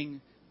phrasing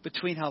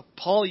between how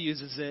Paul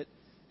uses it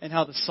and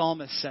how the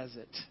psalmist says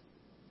it?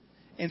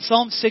 In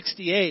Psalm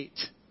 68,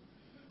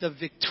 the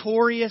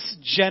victorious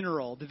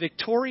general, the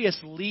victorious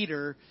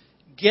leader,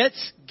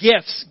 gets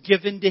gifts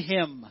given to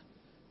him.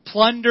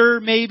 Plunder,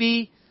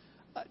 maybe,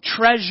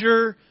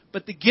 treasure,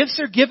 but the gifts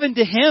are given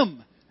to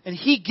him, and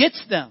he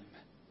gets them.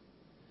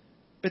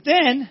 But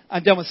then,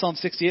 I'm done with Psalm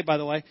 68, by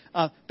the way.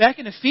 Back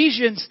in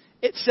Ephesians,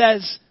 it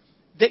says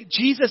that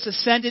Jesus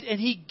ascended and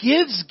he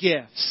gives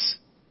gifts.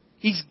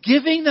 He's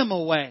giving them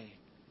away.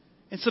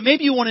 And so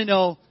maybe you want to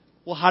know,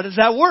 well, how does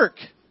that work?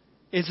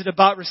 Is it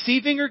about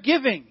receiving or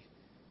giving?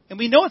 And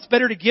we know it's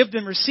better to give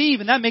than receive,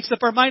 and that makes up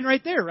our mind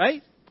right there,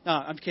 right? No,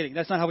 I'm kidding.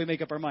 That's not how we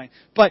make up our mind.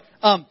 But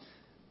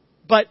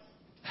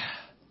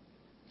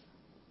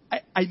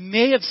I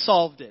may have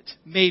solved it.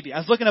 Maybe. I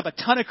was looking up a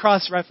ton of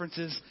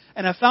cross-references,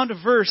 and I found a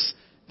verse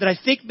that I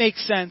think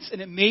makes sense,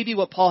 and it may be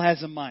what Paul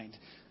has in mind.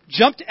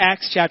 Jump to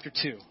Acts chapter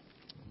 2.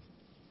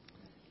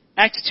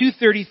 Acts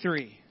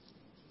 2:33.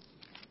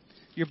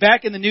 You're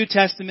back in the New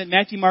Testament,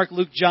 Matthew, Mark,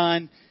 Luke,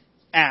 John,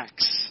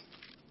 Acts.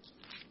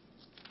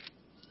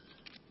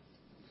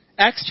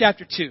 Acts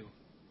chapter 2,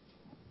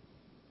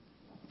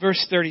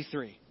 verse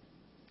 33.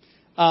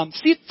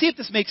 See if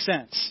this makes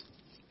sense.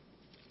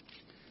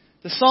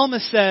 The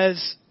psalmist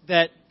says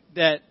that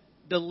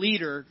the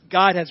leader,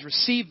 God, has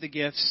received the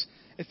gifts.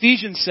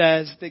 Ephesians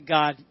says that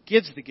God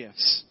gives the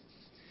gifts.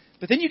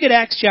 But then you get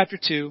Acts chapter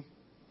 2,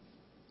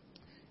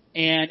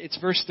 and it's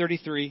verse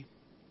 33.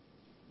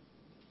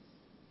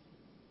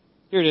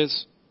 Here it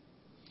is.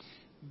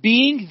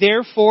 Being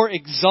therefore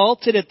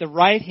exalted at the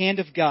right hand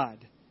of God,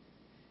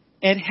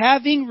 and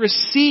having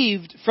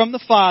received from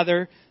the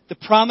Father the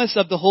promise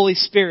of the Holy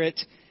Spirit,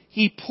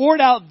 He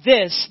poured out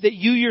this that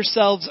you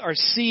yourselves are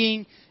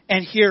seeing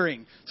and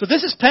hearing. So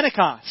this is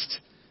Pentecost.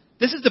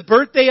 This is the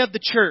birthday of the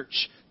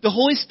church. The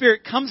Holy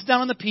Spirit comes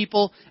down on the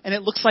people, and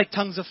it looks like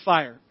tongues of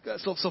fire.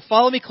 So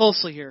follow me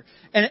closely here.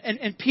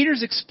 And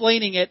Peter's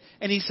explaining it,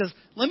 and he says,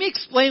 let me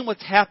explain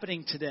what's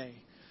happening today.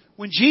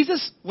 When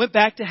Jesus went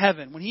back to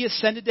heaven, when He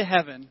ascended to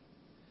heaven,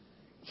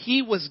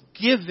 He was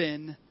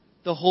given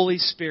the Holy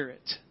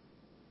Spirit.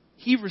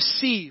 He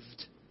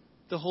received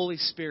the Holy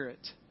Spirit.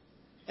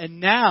 And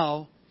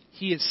now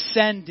He is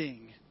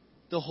sending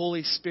the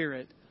Holy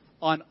Spirit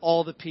on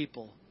all the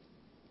people.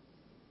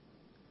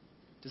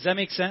 Does that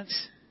make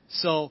sense?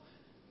 So,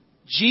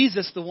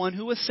 Jesus, the one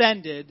who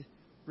ascended,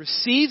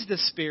 receives the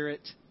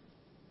Spirit,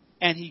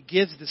 and He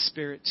gives the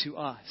Spirit to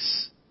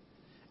us.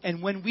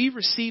 And when we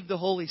receive the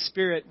Holy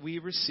Spirit, we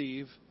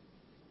receive,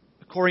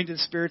 according to the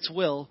Spirit's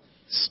will,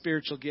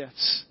 spiritual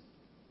gifts.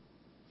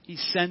 He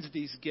sends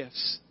these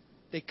gifts.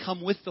 They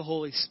come with the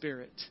Holy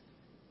Spirit.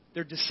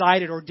 They're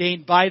decided,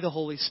 ordained by the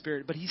Holy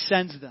Spirit, but He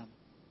sends them.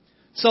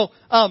 So,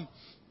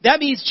 that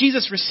means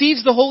Jesus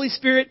receives the Holy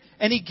Spirit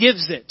and He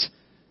gives it,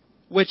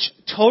 which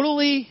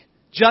totally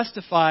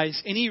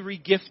justifies any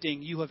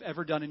regifting you have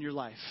ever done in your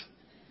life.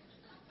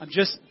 I'm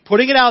just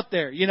putting it out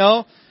there, you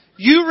know.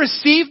 You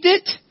received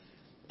it,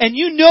 and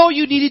you know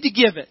you needed to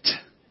give it.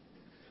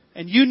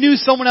 And you knew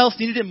someone else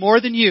needed it more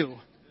than you.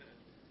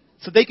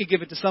 So they could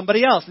give it to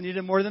somebody else that needed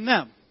it more than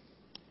them.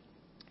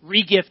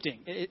 Regifting.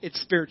 It's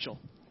spiritual.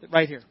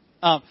 Right here.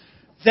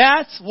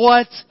 That's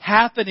what's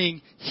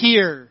happening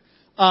here.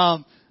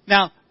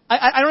 Now,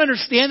 I don't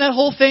understand that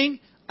whole thing.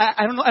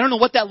 I don't know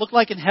what that looked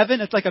like in heaven.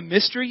 It's like a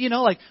mystery, you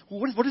know. Like,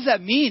 what does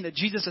that mean that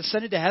Jesus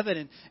ascended to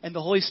heaven and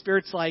the Holy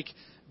Spirit's like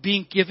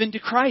being given to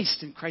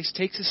Christ, and Christ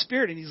takes His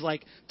Spirit and He's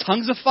like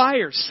tongues of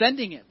fire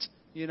sending it.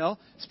 You know,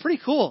 it's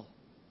pretty cool.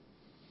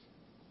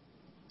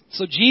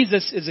 So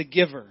Jesus is a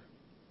giver.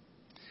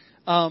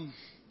 I'll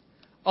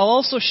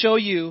also show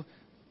you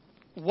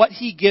what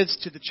He gives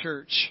to the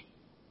church.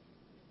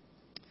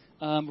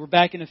 We're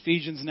back in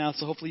Ephesians now,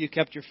 so hopefully you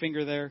kept your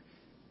finger there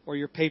or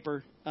your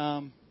paper.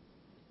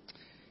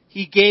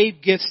 He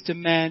gave gifts to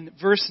men.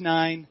 Verse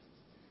 9,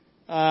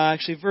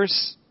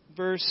 verse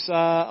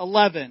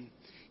 11.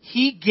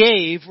 He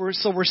gave,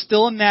 so we're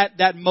still in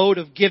that mode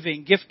of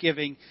giving, gift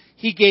giving.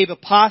 He gave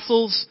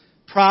apostles,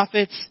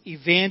 prophets,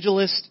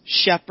 evangelists,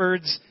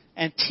 shepherds,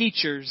 and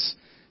teachers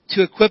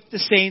to equip the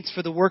saints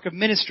for the work of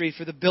ministry,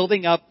 for the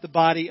building up the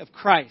body of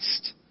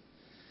Christ.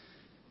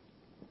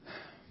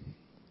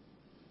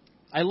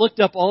 I looked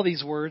up all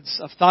these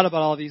words. I've thought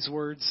about all these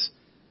words.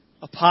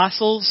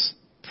 Apostles,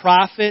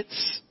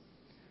 prophets,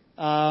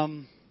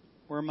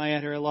 where am I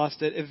at here? I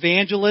lost it.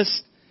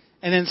 Evangelists,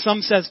 and then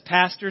some says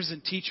pastors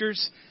and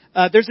teachers.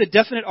 There's a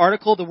definite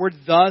article. The word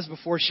 "the" is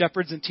before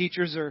shepherds and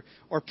teachers,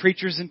 or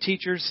preachers and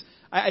teachers.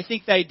 I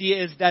think the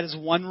idea is that is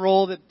one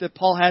role that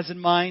Paul has in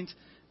mind.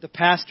 The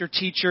pastor,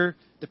 teacher,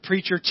 the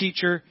preacher,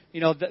 teacher.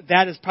 You know,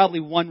 that is probably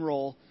one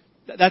role.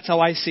 That's how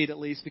I see it, at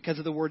least, because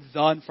of the word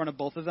 "the" in front of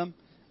both of them.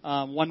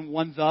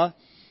 One "the."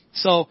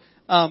 So,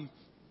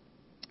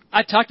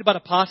 I talked about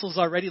apostles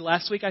already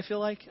last week, I feel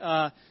like.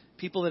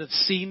 People that have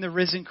seen the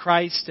risen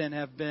Christ and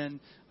have been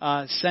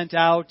sent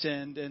out,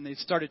 and they've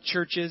started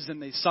churches,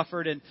 and they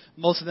suffered, and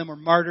most of them were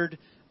martyred.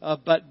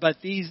 But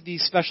these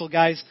special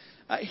guys,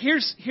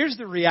 here's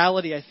the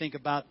reality, I think,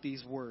 about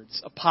these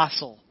words: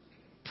 apostle,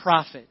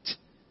 prophet,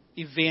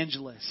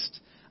 evangelist.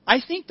 I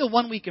think the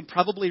one we can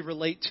probably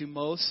relate to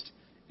most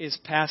is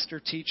pastor,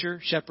 teacher,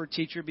 shepherd,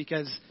 teacher,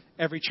 because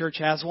every church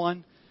has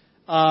one.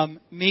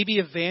 Maybe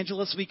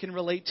evangelist we can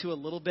relate to a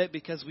little bit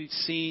because we've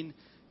seen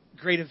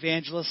great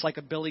evangelists like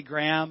a Billy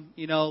Graham,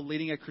 you know,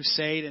 leading a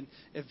crusade and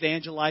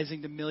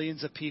evangelizing to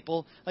millions of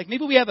people. Like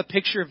maybe we have a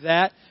picture of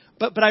that,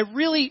 but I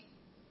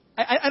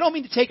don't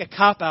mean to take a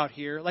cop out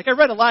here. Like I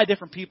read a lot of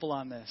different people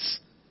on this,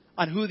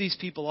 on who these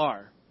people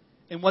are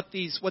and what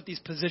these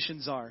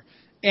positions are.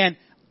 And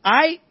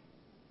I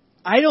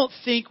I don't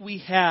think we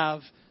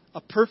have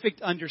a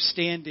perfect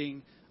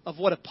understanding of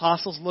what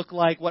apostles look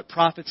like, what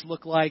prophets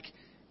look like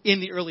in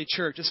the early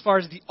church, as far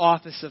as the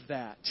office of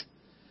that.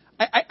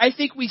 I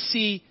think we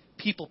see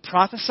people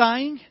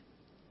prophesying.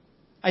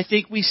 I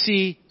think we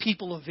see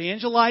people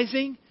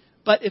evangelizing.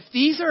 But if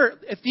these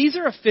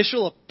are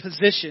official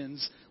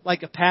positions,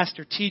 like a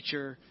pastor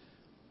teacher,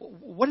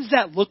 what does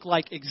that look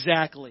like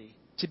exactly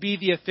to be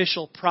the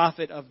official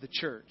prophet of the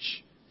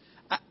church?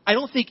 I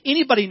don't think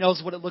anybody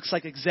knows what it looks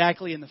like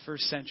exactly in the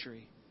first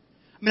century.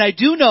 I mean, I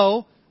do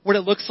know what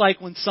it looks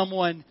like when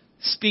someone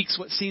speaks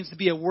what seems to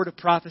be a word of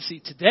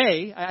prophecy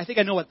today. I think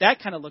I know what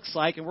that kind of looks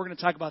like, and we're going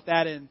to talk about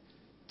that in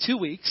 2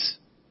 weeks.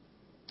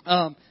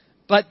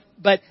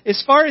 But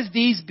as far as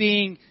these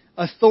being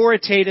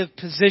authoritative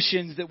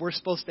positions that we're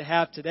supposed to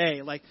have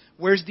today, like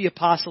where's the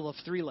apostle of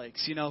Three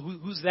Lakes? You know,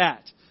 who's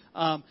that?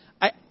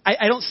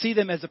 I don't see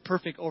them as a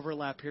perfect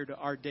overlap here to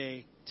our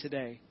day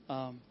today.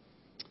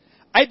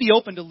 I'd be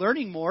open to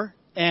learning more.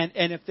 And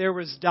if there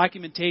was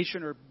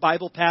documentation or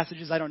Bible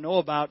passages I don't know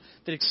about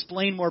that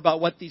explain more about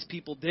what these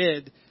people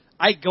did,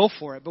 I'd go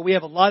for it. But we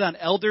have a lot on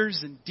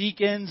elders and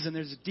deacons, and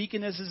there's a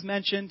deaconess is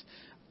mentioned.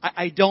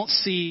 I don't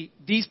see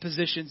these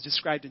positions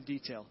described in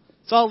detail.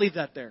 So I'll leave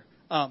that there.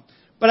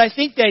 But I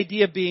think the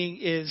idea being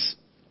is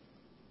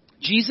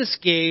Jesus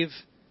gave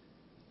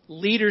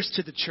leaders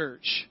to the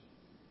church.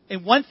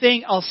 And one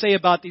thing I'll say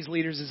about these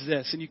leaders is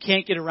this, and you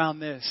can't get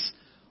around this.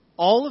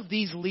 All of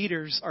these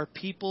leaders are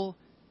people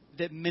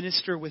that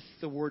minister with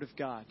the Word of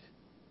God.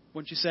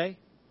 Wouldn't you say?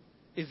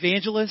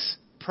 Evangelists,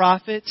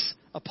 prophets,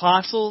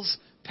 apostles,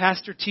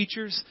 pastor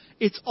teachers.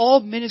 It's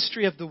all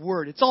ministry of the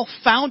Word. It's all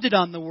founded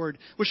on the Word,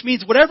 which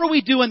means whatever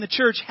we do in the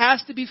church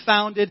has to be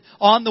founded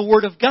on the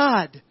Word of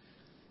God.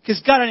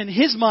 Because God, in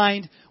His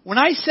mind, when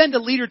I send a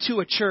leader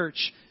to a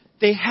church,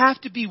 they have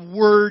to be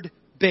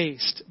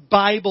Word-based,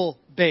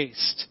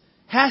 Bible-based.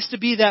 Has to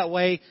be that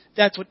way.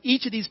 That's what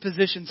each of these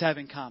positions have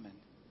in common.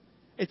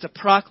 It's a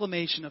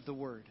proclamation of the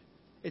Word.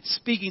 It's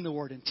speaking the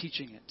Word and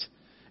teaching it.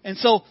 And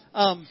so,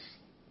 I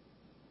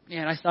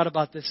thought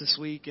about this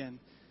week and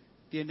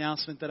the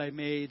announcement that I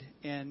made.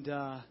 And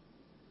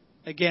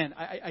again,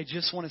 I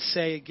just want to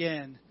say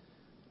again,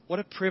 what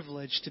a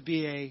privilege to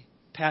be a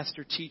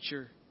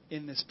pastor-teacher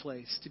in this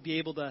place. To be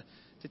able to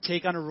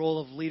take on a role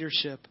of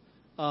leadership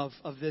of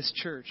this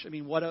church. I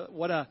mean, what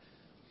a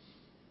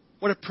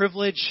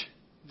privilege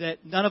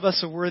that none of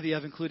us are worthy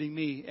of, including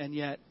me, and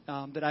yet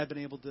that I've been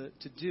able to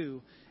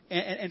do.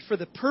 And for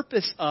the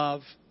purpose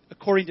of,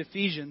 according to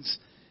Ephesians,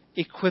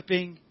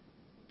 equipping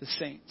the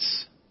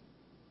saints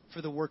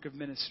for the work of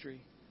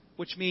ministry.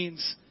 Which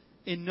means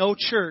in no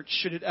church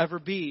should it ever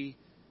be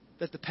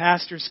that the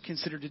pastor's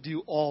considered to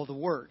do all the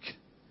work.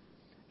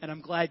 And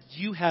I'm glad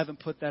you haven't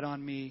put that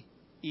on me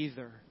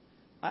either.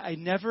 I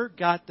never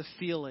got the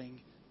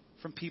feeling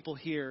from people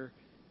here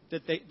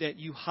that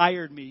you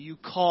hired me, you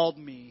called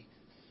me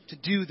to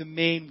do the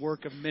main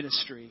work of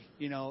ministry,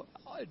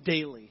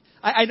 daily.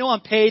 I know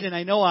I'm paid, and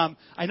I know I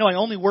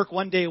only work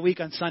 1 day a week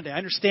on Sunday. I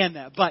understand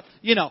that, but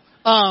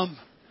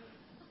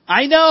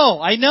I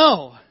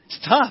know it's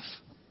tough.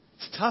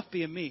 It's tough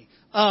being me.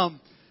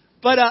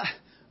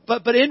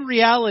 But in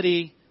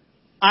reality,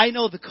 I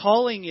know the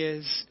calling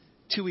is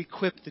to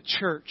equip the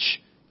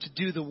church to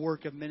do the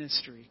work of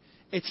ministry.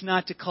 It's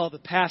not to call the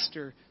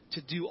pastor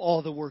to do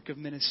all the work of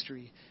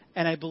ministry.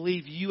 And I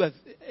believe you have,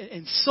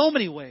 in so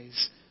many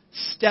ways,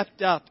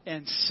 stepped up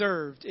and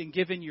served and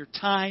given your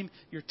time,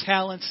 your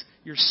talents,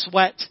 your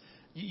sweat.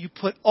 You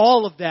put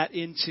all of that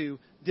into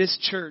this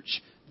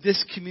church,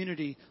 this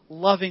community,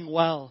 loving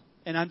well.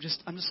 And I'm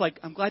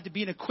glad to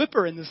be an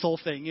equipper in this whole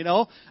thing,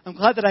 I'm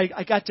glad that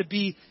I got to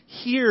be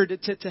here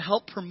to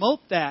help promote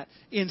that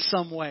in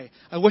some way.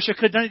 I wish I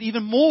could have done it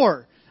even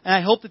more. And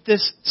I hope that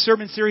this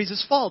sermon series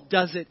this fall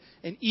does it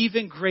in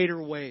even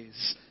greater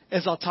ways,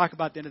 as I'll talk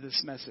about at the end of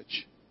this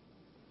message.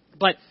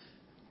 But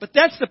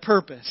that's the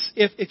purpose.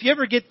 If you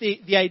ever get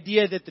the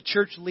idea that the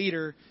church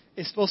leader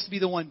is supposed to be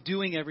the one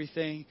doing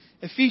everything,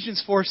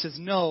 Ephesians 4 says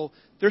no,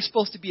 they're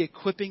supposed to be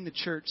equipping the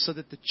church so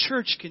that the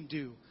church can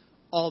do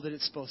all that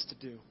it's supposed to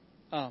do.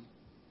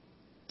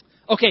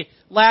 Okay,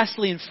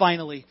 lastly and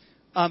finally,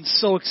 I'm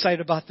so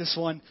excited about this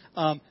one.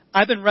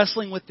 I've been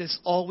wrestling with this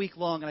all week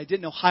long, and I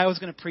didn't know how I was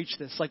going to preach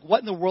this. Like, what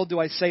in the world do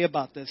I say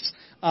about this?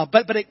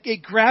 But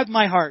it grabbed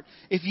my heart.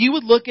 If you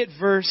would look at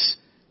verse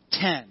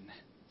 10,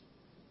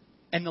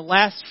 and the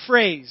last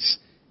phrase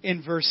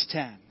in verse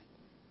 10.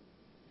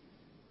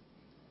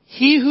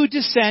 He who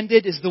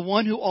descended is the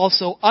one who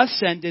also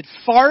ascended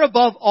far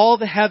above all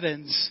the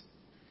heavens.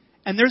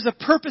 And there's a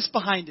purpose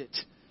behind it.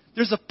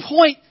 There's a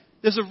point.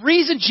 There's a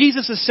reason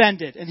Jesus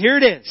ascended. And here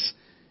it is.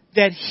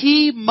 That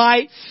He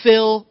might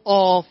fill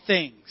all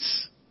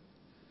things.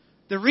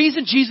 The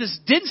reason Jesus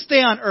didn't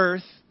stay on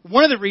earth,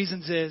 one of the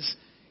reasons is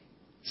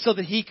so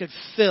that He could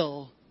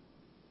fill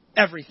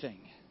everything.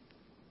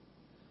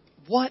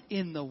 What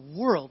in the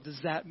world does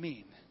that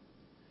mean?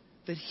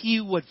 That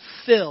He would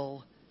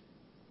fill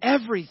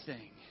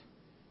everything.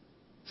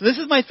 So this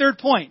is my third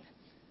point.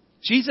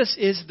 Jesus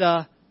is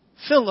the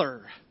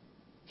filler.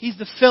 He's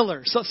the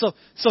filler.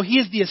 So He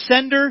is the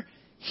ascender.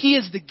 He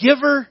is the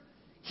giver.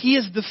 He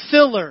is the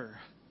filler.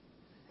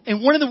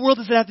 And what in the world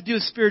does that have to do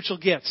with spiritual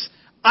gifts?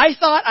 I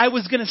thought I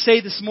was going to say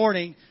this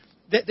morning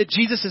that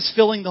Jesus is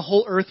filling the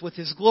whole earth with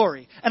His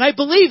glory. And I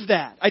believe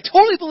that. I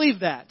totally believe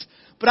that.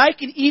 But I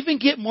can even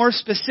get more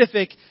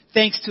specific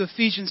thanks to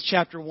Ephesians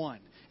chapter 1.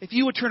 If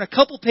you would turn a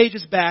couple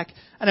pages back,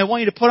 and I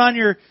want you to put on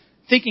your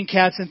thinking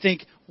caps and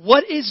think,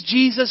 what is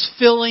Jesus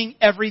filling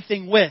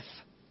everything with?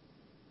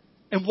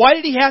 And why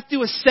did He have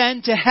to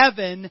ascend to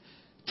heaven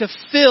to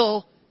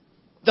fill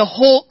the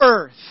whole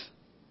earth?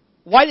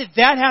 Why did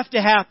that have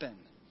to happen?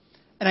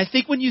 And I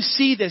think when you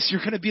see this, you're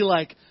going to be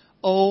like,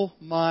 oh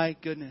my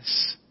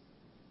goodness.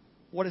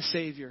 What a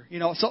Savior.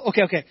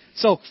 Okay.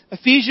 So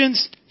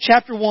Ephesians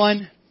chapter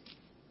 1,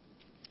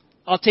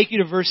 I'll take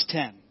you to verse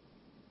 10.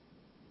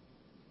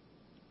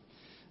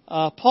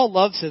 Paul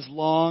loves his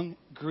long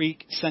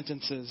Greek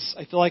sentences.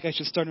 I feel like I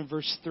should start in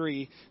verse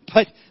 3,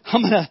 but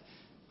I'm going to,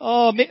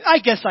 I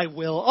guess I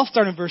will. I'll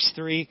start in verse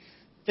 3.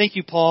 Thank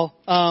you, Paul.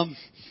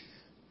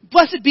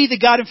 Blessed be the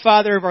God and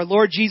Father of our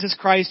Lord Jesus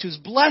Christ, who's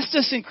blessed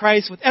us in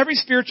Christ with every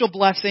spiritual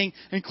blessing,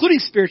 including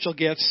spiritual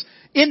gifts,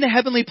 in the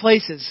heavenly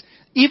places,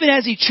 even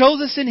as He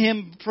chose us in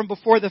Him from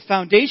before the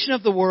foundation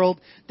of the world,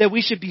 that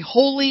we should be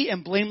holy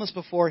and blameless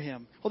before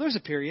Him. Well, there's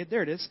a period.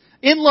 There it is.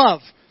 In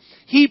love,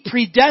 He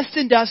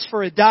predestined us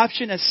for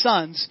adoption as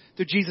sons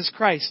through Jesus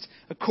Christ,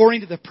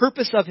 according to the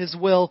purpose of His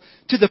will,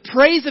 to the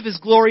praise of His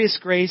glorious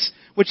grace,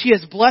 which He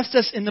has blessed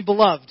us in the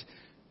Beloved.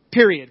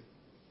 Period.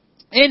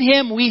 In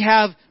Him we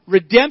have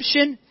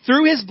redemption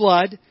through His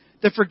blood,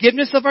 the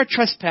forgiveness of our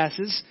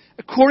trespasses,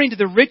 according to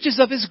the riches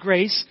of His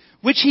grace,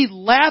 which He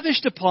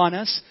lavished upon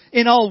us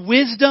in all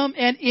wisdom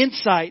and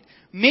insight,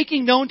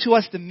 making known to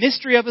us the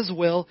mystery of His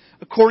will,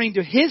 according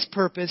to His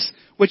purpose,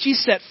 which He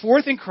set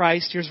forth in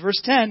Christ, here's verse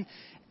 10,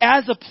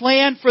 as a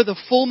plan for the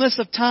fullness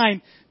of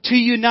time, to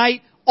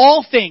unite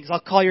all things. I'll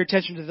call your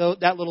attention to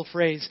that little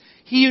phrase.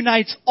 He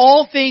unites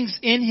all things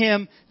in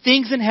Him,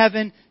 things in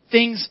heaven,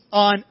 things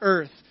on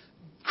earth.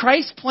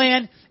 Christ's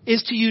plan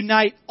is to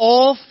unite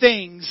all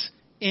things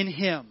in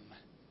Him.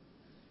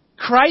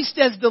 Christ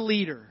as the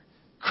leader.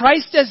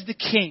 Christ as the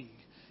King.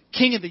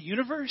 King of the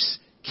universe.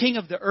 King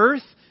of the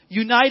earth.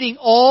 Uniting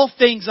all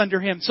things under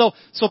Him. So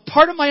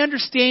part of my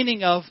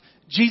understanding of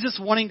Jesus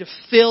wanting to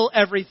fill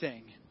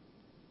everything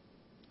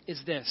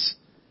is this.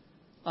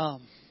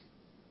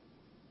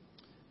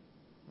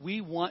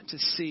 We want to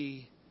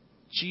see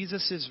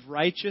Jesus'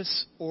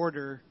 righteous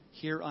order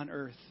here on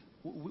earth.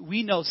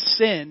 We know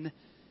sin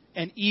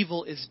and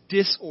evil is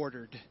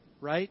disordered,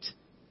 right?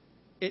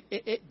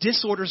 It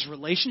disorders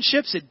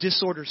relationships. It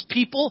disorders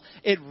people.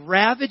 It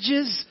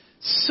ravages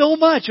so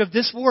much of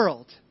this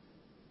world.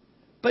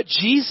 But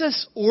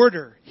Jesus'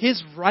 order,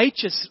 His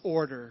righteous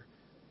order,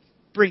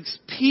 brings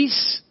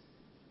peace.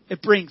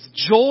 It brings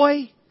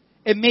joy.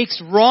 It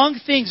makes wrong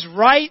things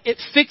right. It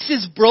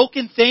fixes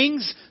broken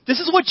things. This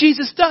is what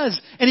Jesus does.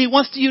 And He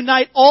wants to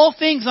unite all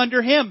things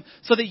under Him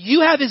so that you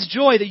have His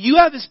joy, that you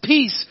have His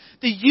peace,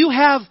 that you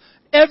have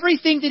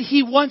everything that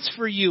He wants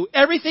for you.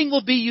 Everything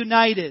will be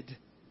united.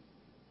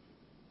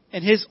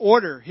 And His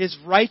order, His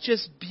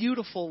righteous,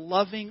 beautiful,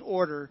 loving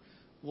order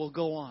will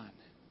go on.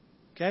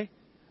 Okay?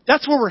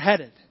 That's where we're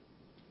headed.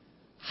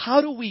 How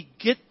do we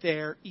get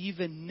there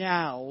even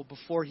now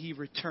before He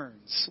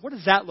returns? What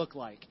does that look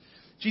like?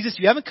 Jesus,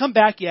 you haven't come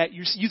back yet.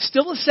 You've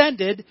still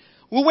ascended.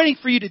 We're waiting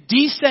for you to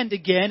descend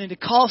again and to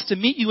call us to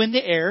meet you in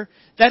the air.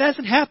 That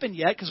hasn't happened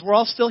yet because we're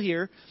all still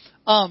here.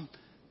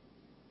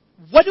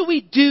 What do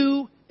we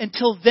do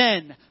until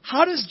then?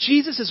 How does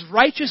Jesus'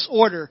 righteous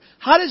order,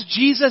 how does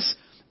Jesus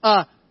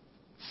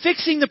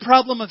fixing the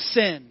problem of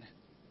sin,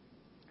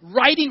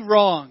 righting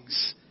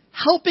wrongs,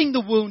 helping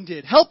the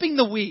wounded, helping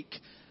the weak,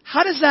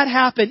 how does that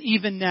happen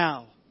even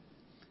now?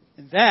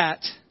 And that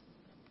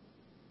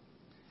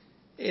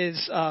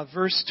is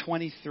verse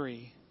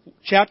 23.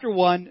 Chapter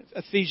 1,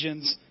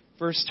 Ephesians,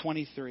 verse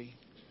 23.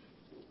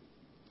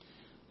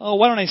 Oh,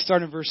 why don't I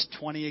start in verse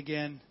 20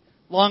 again?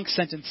 Long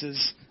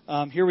sentences.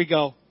 Here we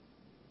go.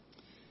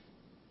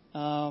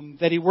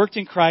 That He worked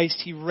in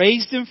Christ. He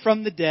raised Him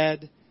from the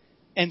dead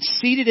and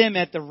seated Him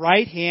at the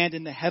right hand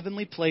in the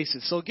heavenly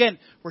places. So again,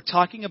 we're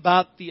talking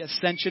about the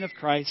ascension of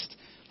Christ.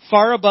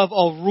 Far above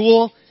all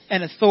rule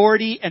and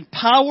authority and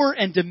power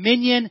and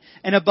dominion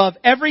and above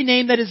every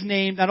name that is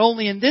named, not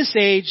only in this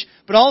age,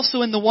 but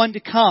also in the one to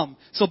come.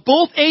 So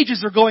both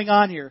ages are going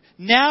on here.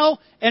 Now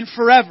and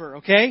forever,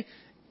 okay?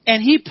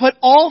 And He put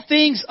all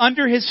things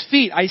under His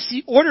feet. I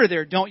see order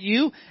there, don't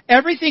you?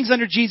 Everything's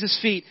under Jesus'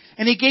 feet.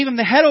 And He gave Him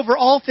the head over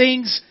all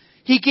things.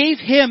 He gave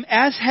Him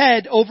as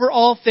head over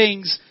all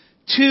things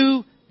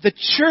to the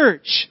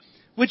church,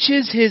 which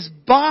is His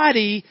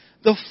body,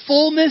 the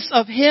fullness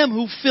of Him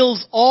who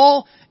fills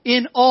all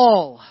in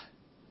all.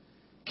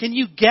 Can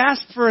you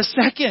gasp for a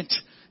second?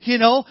 You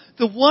know,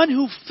 the one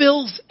who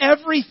fills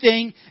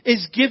everything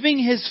is giving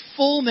His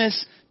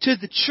fullness to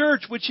the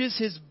church, which is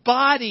His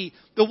body.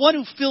 The one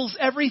who fills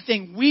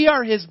everything. We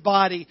are His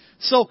body.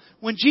 So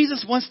when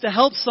Jesus wants to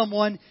help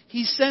someone,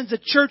 He sends a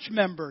church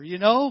member, you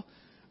know?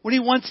 When He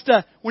wants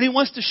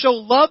to show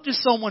love to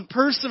someone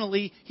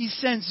personally, He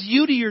sends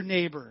you to your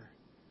neighbor.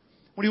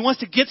 When He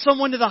wants to get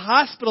someone to the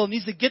hospital and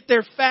needs to get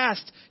there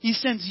fast, He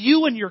sends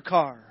you in your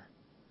car.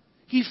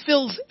 He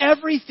fills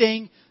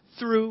everything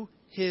through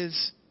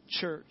His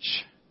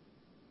church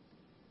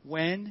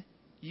when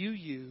you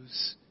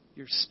use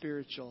your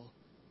spiritual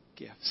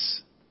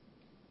gifts.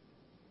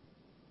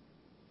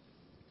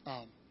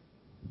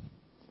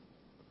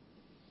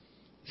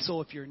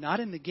 So if you're not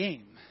in the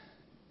game,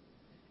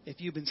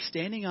 if you've been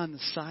standing on the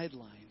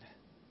sideline,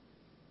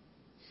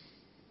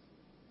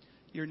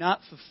 you're not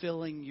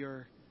fulfilling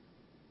your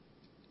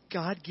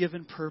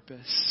God-given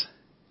purpose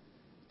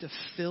to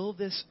fill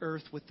this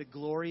earth with the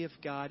glory of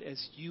God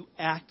as you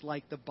act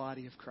like the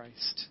body of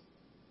Christ.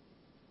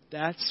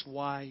 That's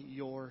why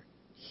you're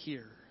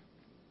here.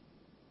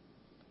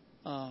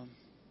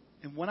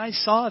 And when I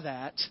saw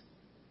that,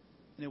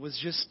 and it was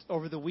just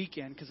over the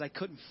weekend because I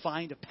couldn't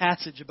find a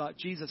passage about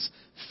Jesus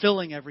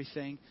filling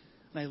everything,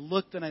 and I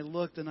looked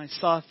and I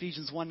saw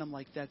Ephesians 1, and I'm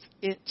like, that's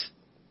it.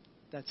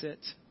 That's it.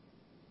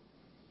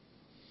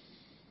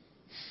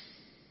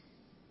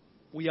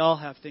 We all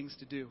have things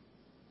to do.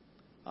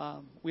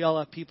 We all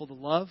have people to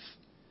love.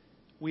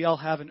 We all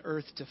have an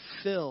earth to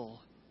fill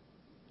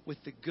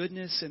with the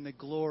goodness and the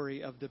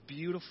glory of the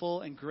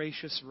beautiful and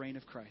gracious reign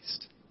of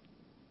Christ.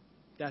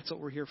 That's what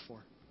we're here for.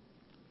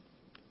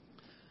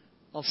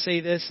 I'll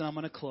say this and I'm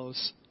going to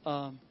close.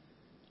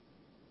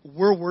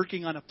 We're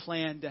working on a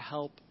plan to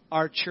help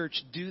our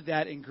church do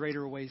that in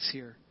greater ways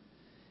here.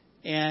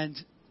 And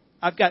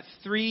I've got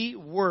 3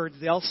 words,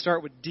 they all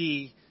start with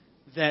D,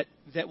 that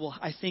will,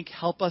 I think,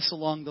 help us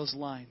along those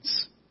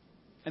lines.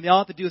 And they all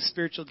have to do with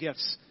spiritual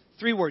gifts.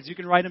 3 words. You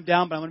can write them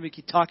down, but I'm going to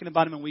keep talking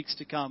about them in weeks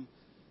to come.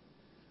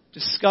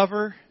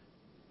 Discover,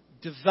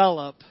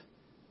 develop,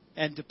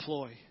 and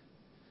deploy.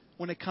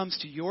 When it comes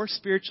to your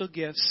spiritual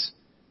gifts,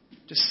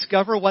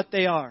 discover what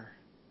they are.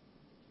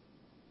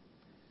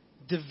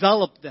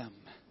 Develop them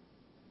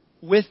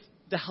with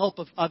the help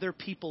of other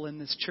people in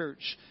this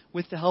church,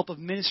 with the help of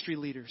ministry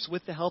leaders,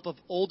 with the help of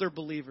older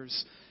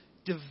believers.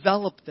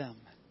 Develop them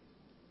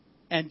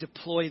and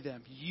deploy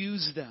them.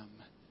 Use them.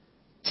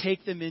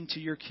 Take them into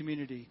your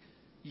community.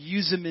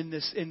 Use them in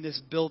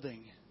this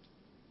building.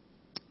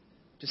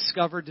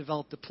 Discover,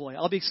 develop, deploy.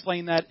 I'll be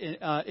explaining that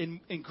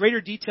in greater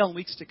detail in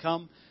weeks to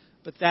come,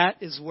 but that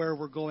is where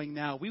we're going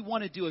now. We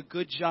want to do a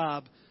good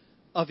job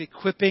of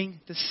equipping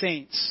the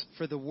saints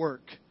for the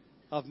work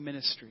of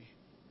ministry.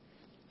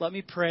 Let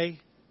me pray.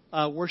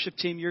 Worship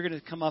team, you're going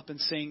to come up and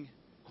sing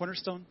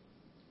Cornerstone,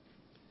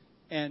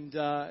 and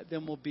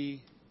then we'll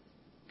be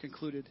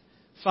concluded.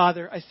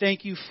 Father, I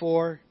thank you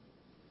for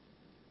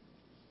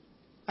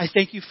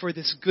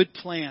this good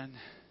plan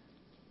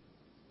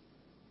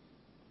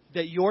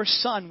that your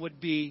Son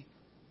would be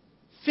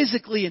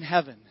physically in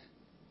heaven,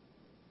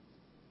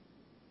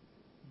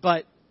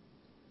 but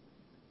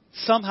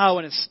somehow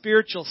in a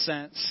spiritual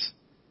sense,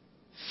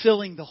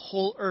 filling the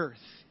whole earth.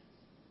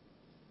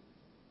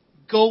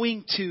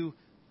 Going to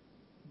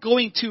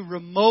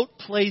remote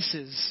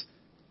places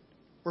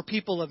where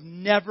people have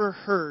never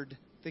heard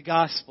the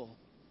gospel.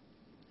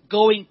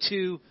 Going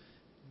to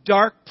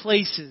dark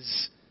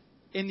places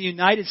in the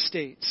United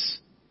States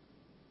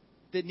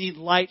that need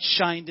light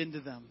shined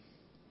into them.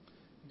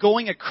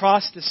 Going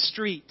across the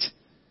street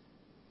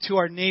to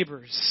our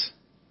neighbors.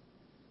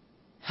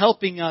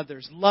 Helping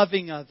others,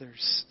 loving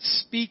others,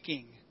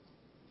 speaking.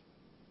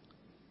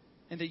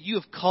 And that you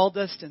have called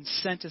us and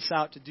sent us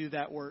out to do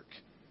that work.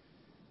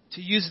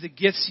 To use the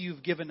gifts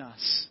you've given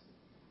us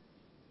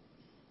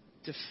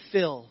to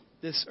fill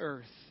this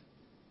earth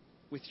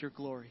with your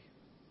glory.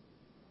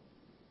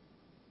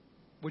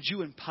 Would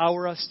you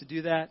empower us to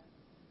do that?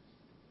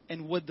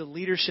 And would the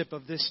leadership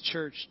of this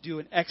church do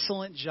an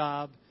excellent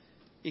job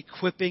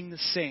equipping the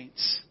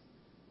saints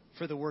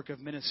for the work of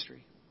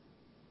ministry?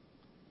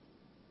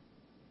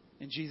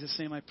 In Jesus'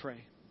 name I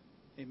pray.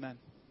 Amen.